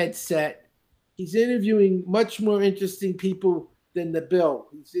on a headset. He's interviewing much more interesting people than the bill.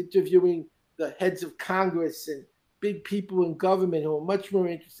 He's interviewing the heads of Congress and big people in government who are much more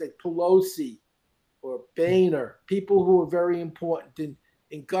interesting, like Pelosi or Boehner, people who are very important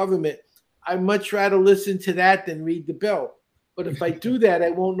in government. I'd much rather listen to that than read the bill. But if I do that,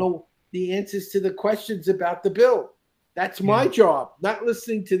 I won't know the answers to the questions about the bill. That's my Yeah. job, not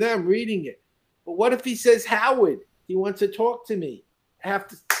listening to them, reading it. But what if he says, Howard, he wants to talk to me? I have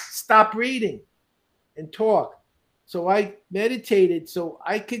to stop reading and talk. So I meditated so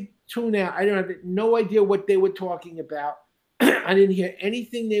I could tune out. I don't have no idea what they were talking about. I didn't hear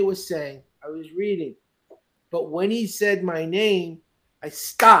anything they were saying. I was reading. But when he said my name, I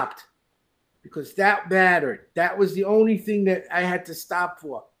stopped because that mattered. That was the only thing that I had to stop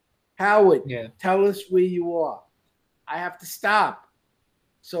for. Howard, Yeah. tell us where you are. I have to stop.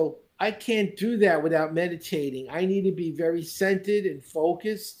 So I can't do that without meditating. I need to be very centered and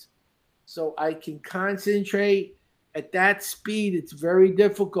focused so I can concentrate. At that speed, it's very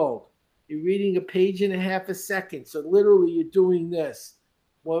difficult. You're reading a page and a half a second. So literally, you're doing this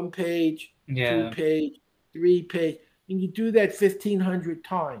one page, two Yeah. page, three page. And you do that 1,500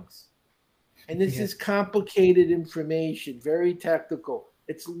 times. And this Yeah. is complicated information, very technical.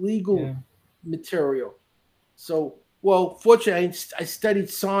 It's legal Yeah. material. So, well, fortunately, I studied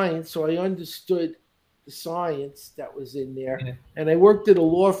science, so I understood the science that was in there. Yeah. And I worked at a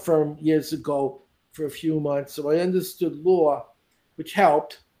law firm years ago for a few months, so I understood law, which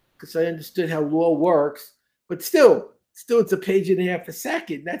helped because I understood how law works. But still, it's a page and a half a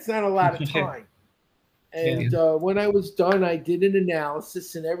second. That's not a lot of Yeah. time. Yeah. And when I was done, I did an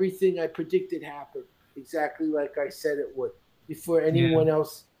analysis, and everything I predicted happened exactly like I said it would before Yeah. anyone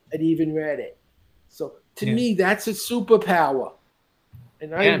else had even read it. So to Yeah. me, that's a superpower.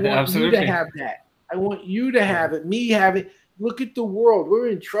 And I Yeah. want you to Absolutely. have that. I want you to Yeah. have it, me have it. Look at the world. We're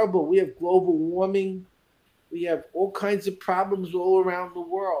in trouble. We have global warming. We have all kinds of problems all around the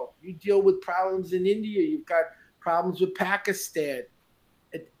world. You deal with problems in India. You've got problems with Pakistan.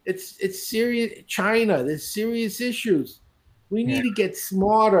 It's serious. China, there's serious issues. We Yeah. need to get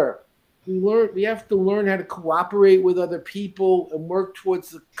smarter. We have to learn how to cooperate with other people and work towards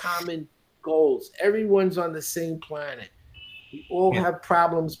the common goals. Everyone's on the same planet. We all Yeah. have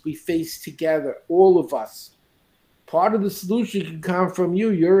problems we face together, all of us. Part of the solution can come from you.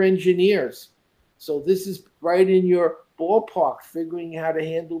 You're engineers. So this is right in your ballpark, figuring how to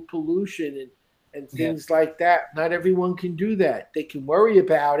handle pollution and Yeah. things like that. Not everyone can do that. They can worry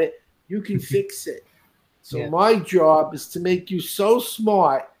about it. You can fix it. So Yeah. my job is to make you so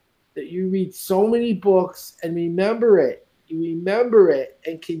smart that you read so many books and remember it. You remember it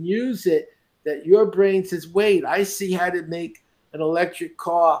and can use it that your brain says, wait, I see how to make an electric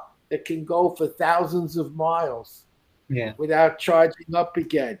car that can go for thousands of miles Yeah. without charging up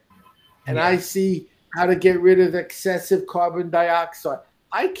again. And Yeah. I see how to get rid of excessive carbon dioxide.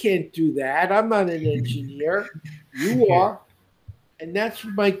 I can't do that. I'm not an engineer. You Yeah. are. And that's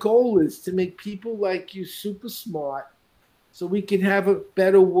what my goal is to make people like you super smart so we can have a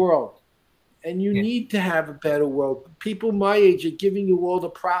better world. And you Yeah. need to have a better world. People my age are giving you all the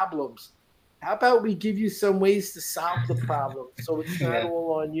problems. How about we give you some ways to solve the problem so it's not Yeah.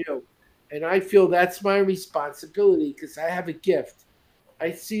 all on you? And I feel that's my responsibility because I have a gift.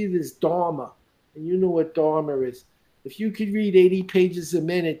 I see this Dharma, and you know what Dharma is. If you could read 80 pages a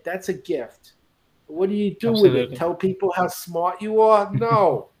minute, that's a gift. What do you do with it? Absolutely. Tell people how smart you are?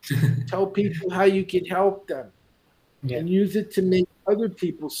 No. Tell people how you can help them Yeah. and use it to make other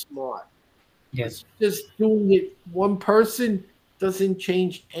people smart. Yeah. Because just doing it one person doesn't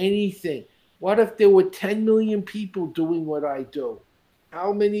change anything. What if there were 10 million people doing what I do?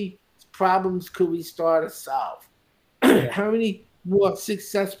 How many problems could we start to solve? Yeah. How many more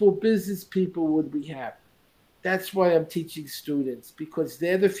successful business people would we have? That's why I'm teaching students because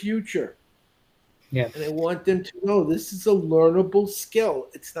they're the future. Yeah. And I want them to know this is a learnable skill.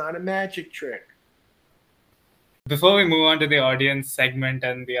 It's not a magic trick. Before we move on to the audience segment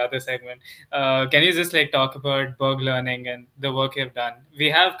and the other segment, can you just like talk about Berg Learning and the work you've done? We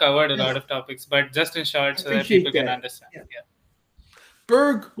have covered a Yes, lot of topics, but just in short, I so that people appreciate can that. understand. Yeah. Yeah.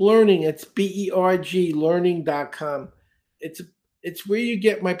 Berg Learning, it's BERG learning.com. It's it's where you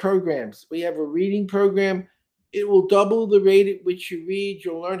get my programs. We have a reading program. It will double the rate at which you read.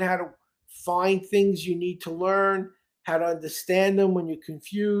 You'll learn how to find things you need to learn, how to understand them when you're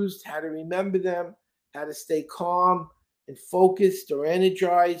confused, how to remember them, how to stay calm and focused or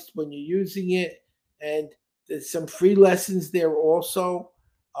energized when you're using it. And there's some free lessons there also.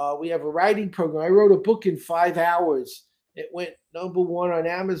 We have a writing program. I wrote a book in 5 hours. It went number one on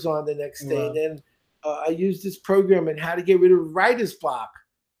Amazon the next day. And Wow. then I used this program and how to get rid of writer's block,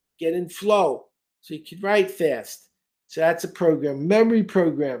 get in flow so you can write fast. So that's a program. Memory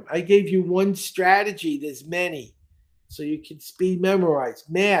program. I gave you one strategy. There's many. So you can speed memorize.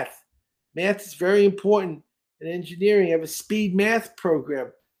 Math. Math is very important in engineering. I have a speed math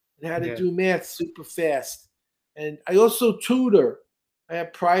program and how to Yeah. do math super fast. And I also tutor. I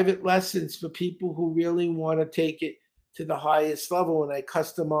have private lessons for people who really want to take it to the highest level and I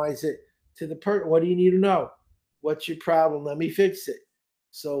customize it to the person. What do you need to know? What's your problem? Let me fix it.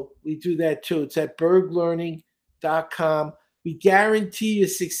 So we do that too. It's at berglearning.com. We guarantee your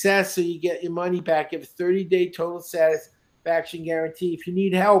success so you get your money back. You have a 30-day total satisfaction guarantee. If you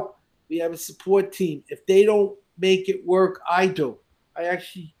need help, we have a support team. If they don't make it work, I do. I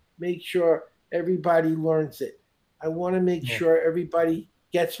actually make sure everybody learns it. I want to make Yeah. sure everybody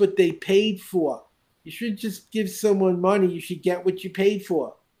gets what they paid for. You shouldn't just give someone money. You should get what you paid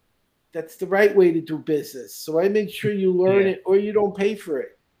for. That's the right way to do business. So I make sure you learn Yeah. it or you don't pay for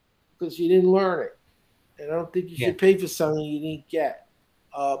it because you didn't learn it. And I don't think you Yeah. should pay for something you didn't get.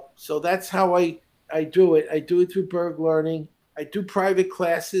 So that's how I do it. I do it through Berg Learning. I do private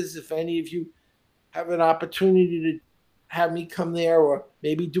classes. If any of you have an opportunity to have me come there or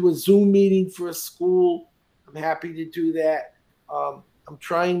maybe do a Zoom meeting for a school, I'm happy to do that. I'm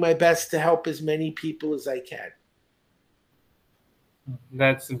trying my best to help as many people as I can.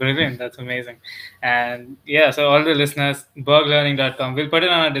 That's brilliant. That's amazing. And yeah, so all the listeners, berglearning.com, we'll put it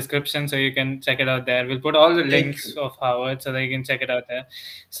on our description so you can check it out there. We'll put all the links of Howard so that you can check it out there.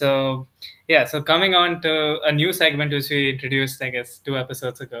 So yeah, so coming on to a new segment which we introduced, I guess, 2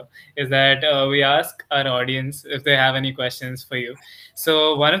 episodes ago, is that we ask our audience if they have any questions for you.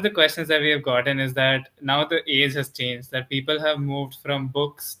 So one of the questions that we have gotten is that now the age has changed, that people have moved from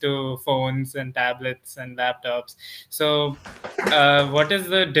books to phones and tablets and laptops. So what is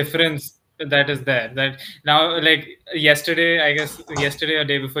the difference that is there? That now, like yesterday, I guess yesterday or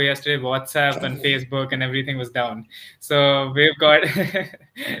day before yesterday, WhatsApp and Facebook and everything was down. So we've got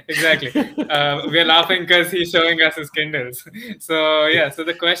exactly. We're laughing because he's showing us his Kindles. So yeah. So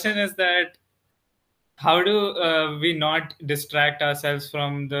the question is that how do we not distract ourselves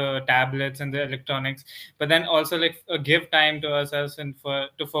from the tablets and the electronics, but then also like give time to ourselves and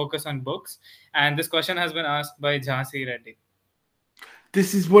to focus on books? And this question has been asked by Jhansi Reddy.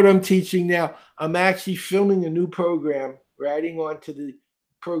 This is what I'm teaching now. I'm actually filming a new program, writing onto the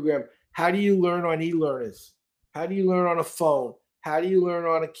program. How do you learn on e-learners? How do you learn on a phone? How do you learn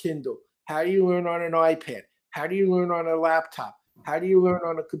on a Kindle? How do you learn on an iPad? How do you learn on a laptop? How do you learn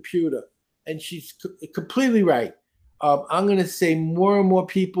on a computer? And she's completely right. I'm going to say more and more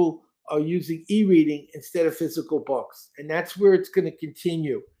people are using e-reading instead of physical books. And that's where it's going to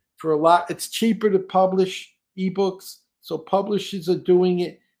continue. For a lot, it's cheaper to publish ebooks. So publishers are doing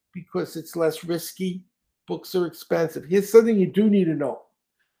it because it's less risky. Books are expensive. Here's something you do need to know.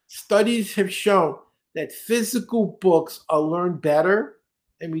 Studies have shown that physical books are learned better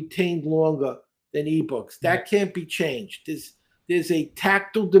and retained longer than ebooks. That can't be changed. There's a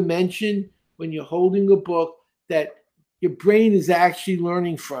tactile dimension when you're holding a book that your brain is actually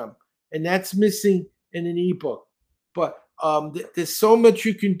learning from, and that's missing in an ebook. But there's so much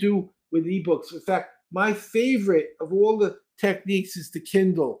you can do with ebooks. In fact, my favorite of all the techniques is the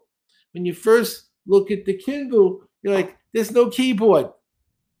Kindle. When you first look at the Kindle, you're like, there's no keyboard.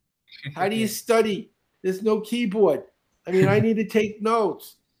 How do you study? There's no keyboard. I mean, I need to take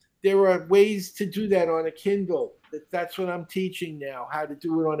notes. There are ways to do that on a Kindle. That's what I'm teaching now, how to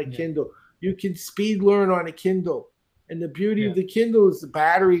do it on a Kindle. You can speed learn on a Kindle. And the beauty of the Kindle is the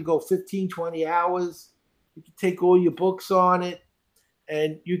battery go 15, 20 hours. You can take all your books on it.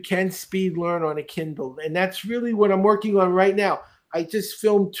 And you can speed learn on a Kindle. And that's really what I'm working on right now. I just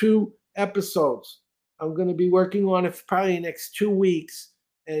filmed 2 episodes. I'm going to be working on it for probably the next 2 weeks.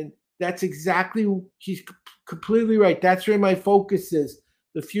 And that's exactly, she's completely right. That's where my focus is.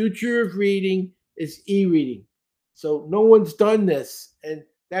 The future of reading is e-reading. So no one's done this. And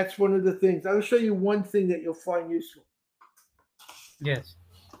that's one of the things. I'll show you one thing that you'll find useful. Yes.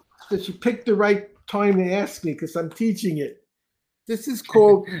 Because you picked the right time to ask me because I'm teaching it. This is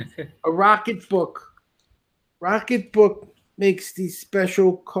called a Rocket Book. Rocket Book makes these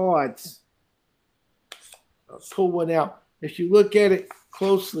special cards. I'll pull one out. If you look at it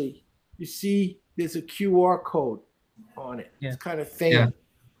closely, you see there's a QR code on it. It's kind of faint. Yeah.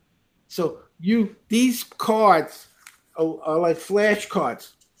 So these cards are like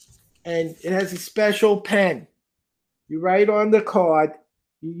flashcards, and it has a special pen. You write on the card.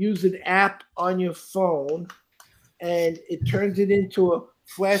 You use an app on your phone, and it turns it into a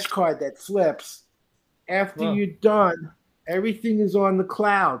flashcard that flips. After you're done, everything is on the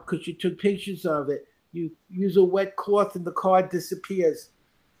cloud because you took pictures of it. You use a wet cloth and the card disappears.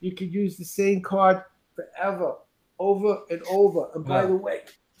 You could use the same card forever, over and over. And by the way,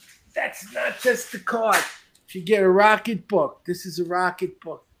 that's not just the card. If you get a Rocket Book, this is a Rocket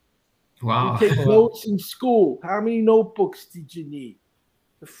Book. Wow. You take notes in school. How many notebooks did you need?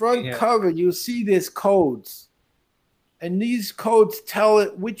 The front cover, you'll see there's codes. And these codes tell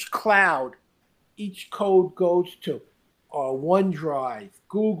it which cloud each code goes to. OneDrive,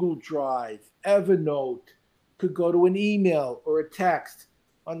 Google Drive, Evernote, could go to an email or a text.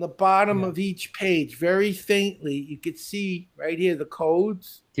 On the bottom of each page, very faintly, you could see right here the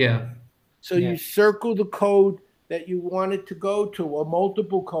codes. Yeah. So you circle the code that you want it to go to, or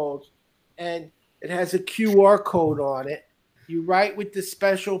multiple codes, and it has a QR code on it. You write with the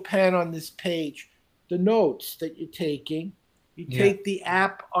special pen on this page the notes that you're taking. You take the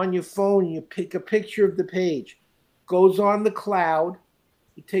app on your phone, and you pick a picture of the page, goes on the cloud.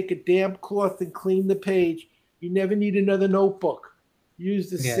 You take a damp cloth and clean the page. You never need another notebook. Use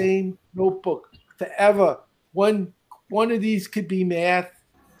the same notebook forever. One of these could be math,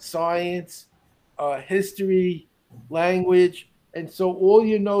 science, history, language. And so all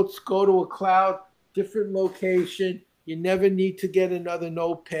your notes go to a cloud, different location. You never need to get another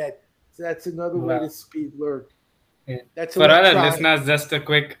notepad. So that's another way to speed learn. That's for other listeners, just a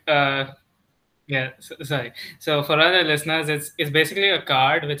quick sorry. So for other listeners, it's basically a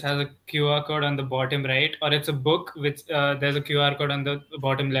card which has a QR code on the bottom right, or it's a book which there's a QR code on the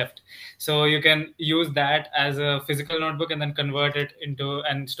bottom left. So you can use that as a physical notebook and then convert it into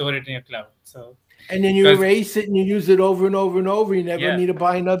and store it in your cloud. So and then you erase it and you use it over and over and over. You never need to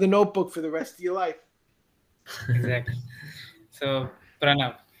buy another notebook for the rest of your life. Exactly. So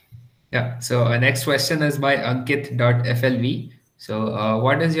Pranav. Yeah. So next question is by Ankit.flv. So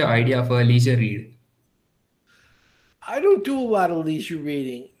what is your idea for a leisure read? I don't do a lot of leisure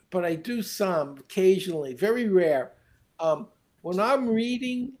reading, but I do some occasionally, very rare. When I'm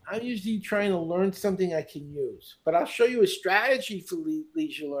reading, I'm usually trying to learn something I can use. But I'll show you a strategy for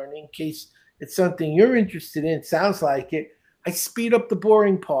leisure learning in case it's something you're interested in. It sounds like it. I speed up the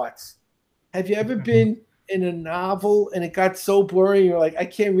boring parts. Have you ever been in a novel and it got so boring, you're like, I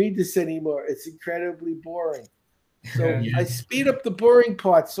can't read this anymore. It's incredibly boring. So I speed up the boring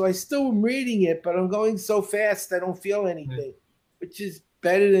parts. So I still am reading it, but I'm going so fast I don't feel anything, which is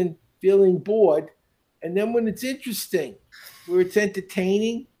better than feeling bored. And then when it's interesting, where it's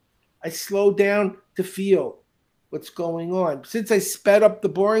entertaining, I slow down to feel what's going on. Since I sped up the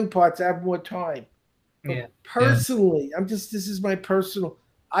boring parts, I have more time. Personally, this is my personal,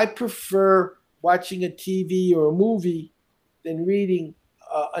 I prefer watching a TV or a movie than reading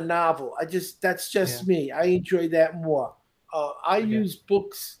a novel. That's just me. I enjoy that more. I use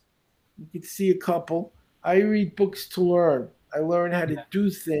books. You can see a couple. I read books to learn. I learn how to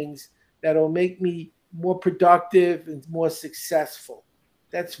do things that'll make me more productive and more successful.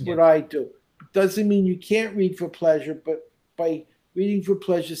 That's what I do. It doesn't mean you can't read for pleasure, but by reading for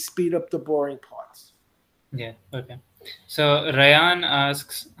pleasure, speed up the boring parts. Yeah. Okay. So Ryan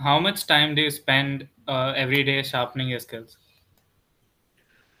asks, how much time do you spend every day sharpening your skills?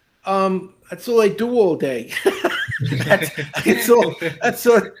 That's all I do all day.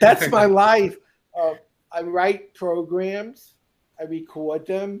 That's my life. I write programs. I record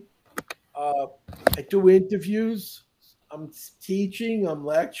them. I do interviews. I'm teaching. I'm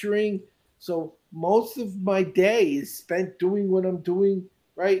lecturing. So most of my day is spent doing what I'm doing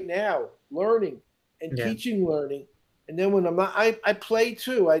right now, learning and teaching learning. And then when I'm not, I play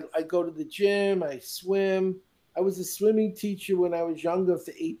too. I go to the gym. I swim. I was a swimming teacher when I was younger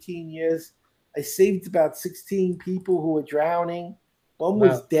for 18 years. I saved about 16 people who were drowning. One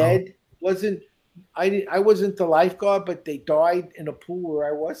was dead. I wasn't the lifeguard, but they died in a pool where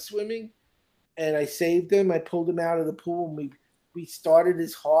I was swimming. And I saved them. I pulled him out of the pool and we started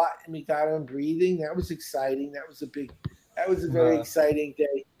his heart and we got him breathing. That was exciting. That was a very exciting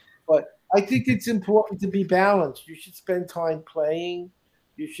day. But I think it's important to be balanced. You should spend time playing.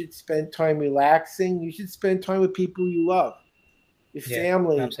 You should spend time relaxing. You should spend time with people you love, your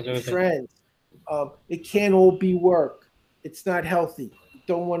family, your friends. It can't all be work. It's not healthy. You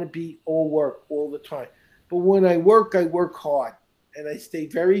don't want to be all work all the time. But when I work hard. And I stay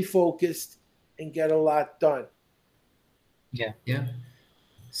very focused and get a lot done. Yeah.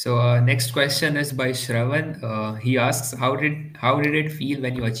 So next question is by Shravan. He asks, how did it feel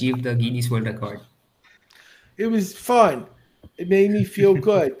when you achieved the Guinness World Record? It was fun. It made me feel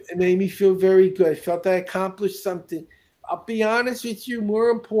good. It made me feel very good. I felt I accomplished something. I'll be honest with you, more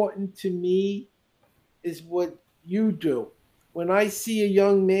important to me is what you do. When I see a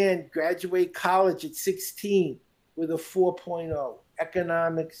young man graduate college at 16 with a 4.0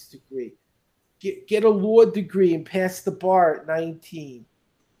 economics degree, get a law degree and pass the bar at 19,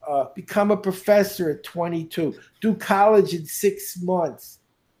 become a professor at 22, do college in 6 months.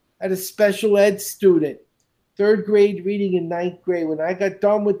 I had a special ed student, 3rd grade reading in 9th grade. When I got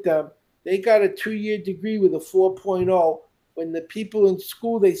done with them, they got a 2-year degree with a 4.0. When the people in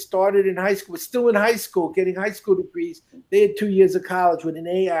school, they started in high school, were still in high school, getting high school degrees. They had 2 years of college with an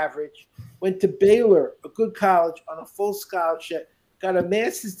A average. Went to Baylor, a good college, on a full scholarship, got a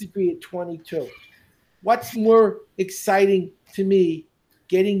master's degree at 22. What's more exciting to me,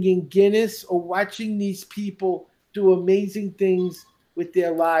 getting in Guinness or watching these people do amazing things with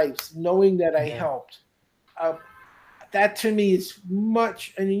their lives, knowing that I helped? That to me is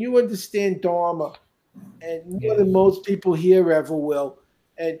much, and you understand Dharma, and more than most people here ever will.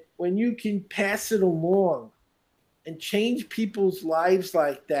 And when you can pass it along and change people's lives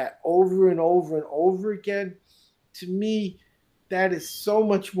like that over and over and over again, to me, that is so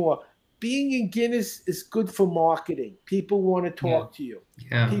much more. Being in Guinness is good for marketing. People want to Yeah. talk to you.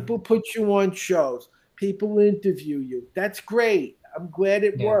 Yeah. People put you on shows. People interview you. That's great. I'm glad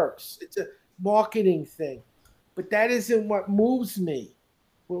it Yeah. works. It's a marketing thing. But that isn't what moves me.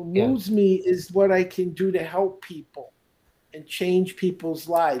 What moves me is what I can do to help people and change people's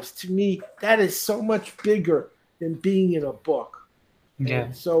lives. To me, that is so much bigger than being in a book. Yeah.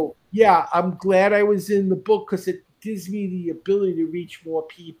 And so, yeah, I'm glad I was in the book because it gives me the ability to reach more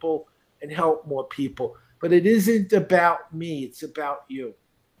people and help more people. But it isn't about me, it's about you.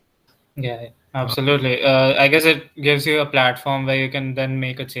 Yeah, absolutely. I guess it gives you a platform where you can then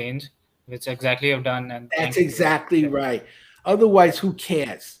make a change, which exactly you've done. And That's thank you for that. exactly right. Otherwise, who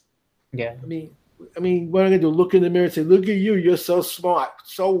cares? Yeah. I mean, what am I gonna do? Look in the mirror and say, "Look at you, you're so smart."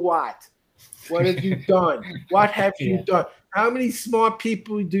 So what? What have you done? What have you Yeah. done? How many smart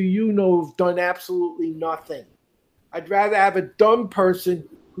people do you know have done absolutely nothing? I'd rather have a dumb person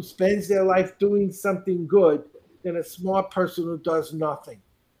who spends their life doing something good than a smart person who does nothing.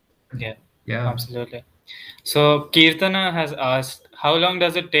 Yeah. Yeah. Absolutely. So Kirtana has asked, how long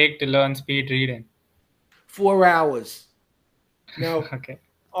does it take to learn speed reading? 4 hours. Now, Okay.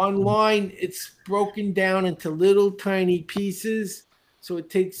 online, it's broken down into little tiny pieces, so it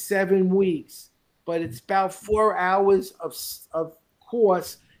takes 7 weeks. But it's about 4 hours of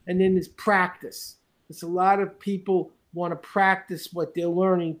course, and then there's practice. There's a lot of people want to practice what they're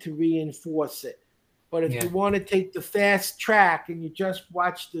learning to reinforce it. But if Yeah. you want to take the fast track and you just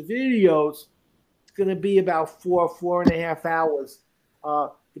watch the videos, it's going to be about 4.5 hours.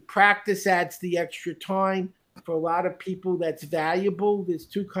 The practice adds the extra time. For a lot of people, that's valuable. There's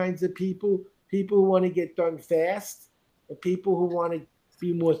two kinds of people: people who want to get done fast, and people who want to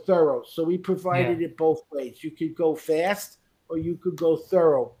be more thorough. So we Yeah. provided it both ways. You could go fast or you could go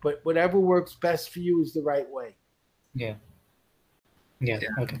thorough, but whatever works best for you is the right way. Yeah. Yeah.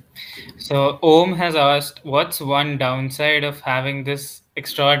 Okay. So Om has asked, what's one downside of having this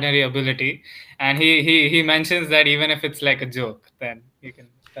extraordinary ability? And he mentions that even if it's like a joke, then you can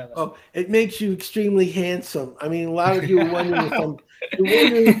tell us. Oh, it makes you extremely handsome. I mean, a lot of you are wondering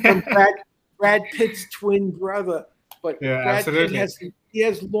if I'm Brad Pitt's twin brother, but Yeah, Brad Pitt absolutely. he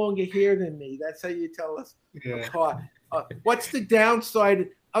has longer hair than me. That's how you tell us Yeah. apart. What's the downside?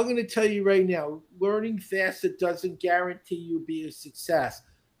 I'm going to tell you right now. Learning faster doesn't guarantee you'll be a success.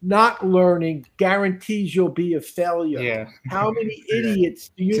 Not learning guarantees you'll be a failure. Yeah. How many Yeah. idiots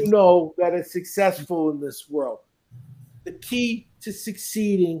do you know that are successful in this world? The key to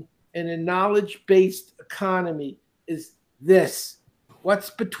succeeding in a knowledge-based economy is this: what's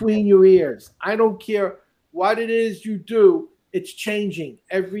between your ears. I don't care what it is you do, it's changing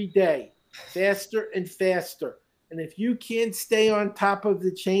every day, faster and faster. And if you can't stay on top of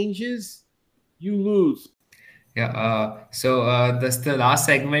the changes, you lose. Yeah. That's the last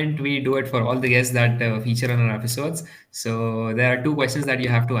segment. We do it for all the guests that feature on our episodes. So there are two questions that you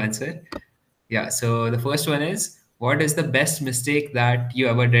have to answer. Yeah. So the first one is, what is the best mistake that you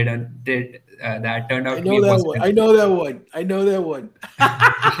ever did that turned I out to be know a that one. positive? I know that one. I know that one.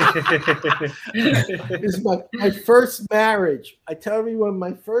 This is my first marriage. I tell everyone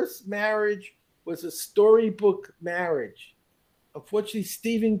my first marriage was a storybook marriage. Unfortunately,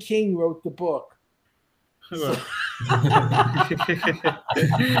 Stephen King wrote the book. So,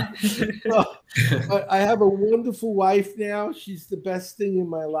 but I have a wonderful wife now. She's the best thing in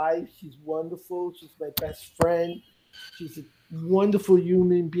my life. She's wonderful. She's my best friend. She's a wonderful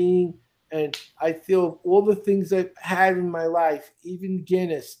human being. And I feel all the things I've had in my life, even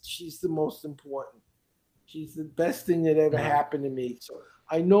Guinness, she's the most important. She's the best thing that ever happened to me. So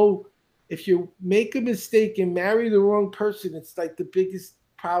I know if you make a mistake and marry the wrong person, it's like the biggest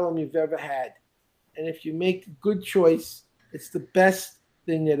problem you've ever had. And if you make a good choice, it's the best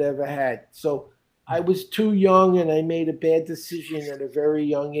thing that ever had. So I was too young and I made a bad decision at a very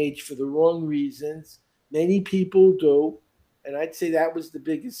young age for the wrong reasons. Many people do. And I'd say that was the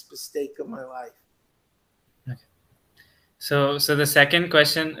biggest mistake of my life. So the second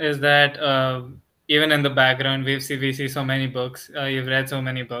question is that even in the background, we see so many books. You've read so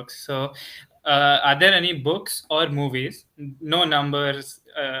many books. So, are there any books or movies? No numbers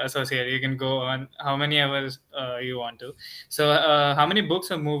associated. You can go on how many hours you want to. So, how many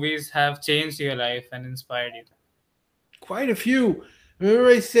books or movies have changed your life and inspired you? Quite a few. Remember,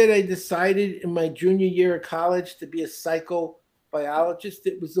 I said I decided in my junior year of college to be a psychobiologist?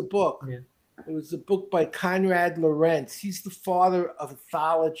 It was a book. Yeah. It was a book by Konrad Lorenz. He's the father of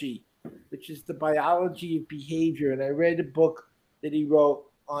ethology, which is the biology of behavior. And I read a book that he wrote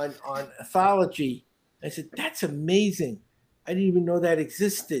on ethology. I said, that's amazing. I didn't even know that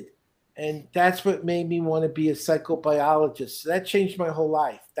existed. And that's what made me want to be a psychobiologist. So that changed my whole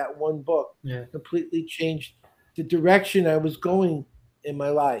life. That one book completely changed the direction I was going in my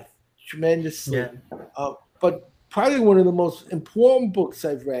life tremendously. But probably one of the most important books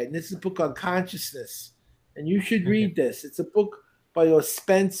I've read, and this is a book on consciousness, and you should read this. It's a book by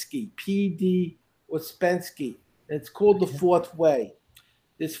Ouspensky, P.D. Ouspensky, and it's called The Fourth Way.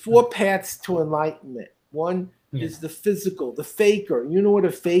 There's 4 paths to enlightenment. One is the physical, the faker. You know what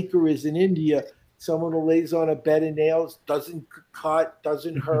a faker is in India? Someone who lays on a bed of nails, doesn't cut,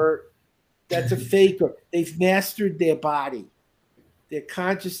 doesn't hurt. That's a faker. They've mastered their body. Their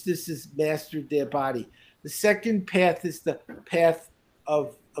consciousness has mastered their body. The second path is the path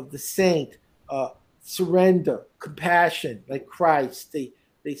of the saint, surrender, compassion, like Christ.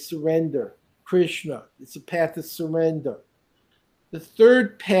 They surrender. Krishna, it's a path of surrender. The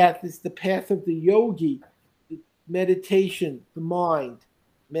third path is the path of the yogi, the meditation, the mind,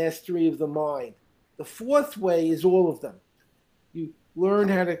 mastery of the mind. The fourth way is all of them. You learn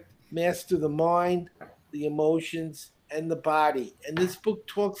how to master the mind, the emotions, and the body. And this book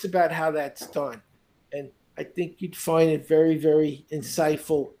talks about how that's done. And I think you'd find it very, very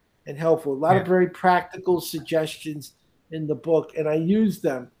insightful and helpful. A lot of very practical suggestions in the book, and I use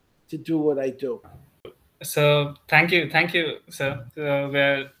them to do what I do. So thank you, sir. So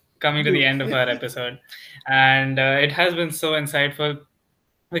we're coming to the end of our episode, and it has been so insightful.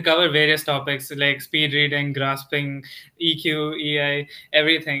 We cover various topics like speed reading, grasping, EQ, EI,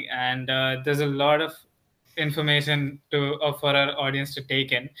 everything, and there's a lot of information for our audience to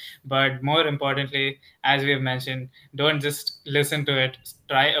take in. But more importantly, as we have mentioned, don't just listen to it.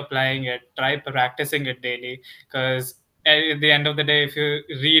 Try applying it. Try practicing it daily, because at the end of the day, if you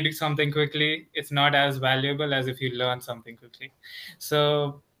read something quickly, it's not as valuable as if you learn something quickly.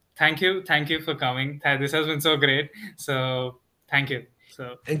 So thank you for coming. This has been so great. So thank you.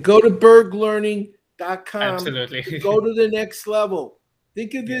 So, and go to berglearning.com. Absolutely. Go to the next level.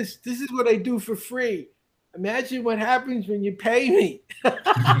 Think of this. This is what I do for free. Imagine what happens when you pay me.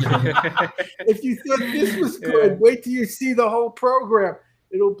 If you thought this was good, wait till you see the whole program.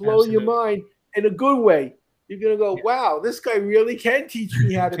 It'll blow your mind in a good way. You're going to go, wow, this guy really can teach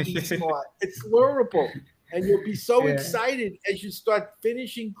me how to be smart. It's learnable. And you'll be so excited as you start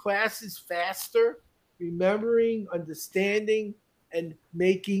finishing classes faster, remembering, understanding, and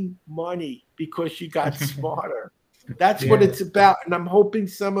making money because you got smarter. That's what it's about. And I'm hoping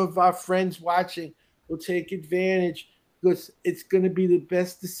some of our friends watching will take advantage, because it's going to be the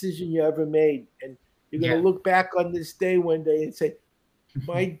best decision you ever made. And you're going to look back on this day one day and say,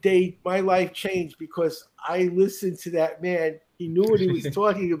 my life changed because I listened to that man. He knew what he was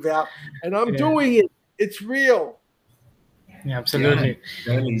talking about, and I'm doing it. It's real. Yeah, absolutely.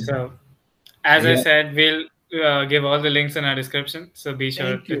 So, as I said, we'll give all the links in our description, so be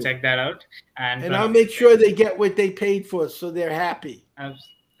sure to check that out. And I'll make sure they get what they paid for, so they're happy.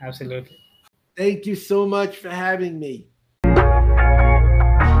 Absolutely. Thank you so much for having me.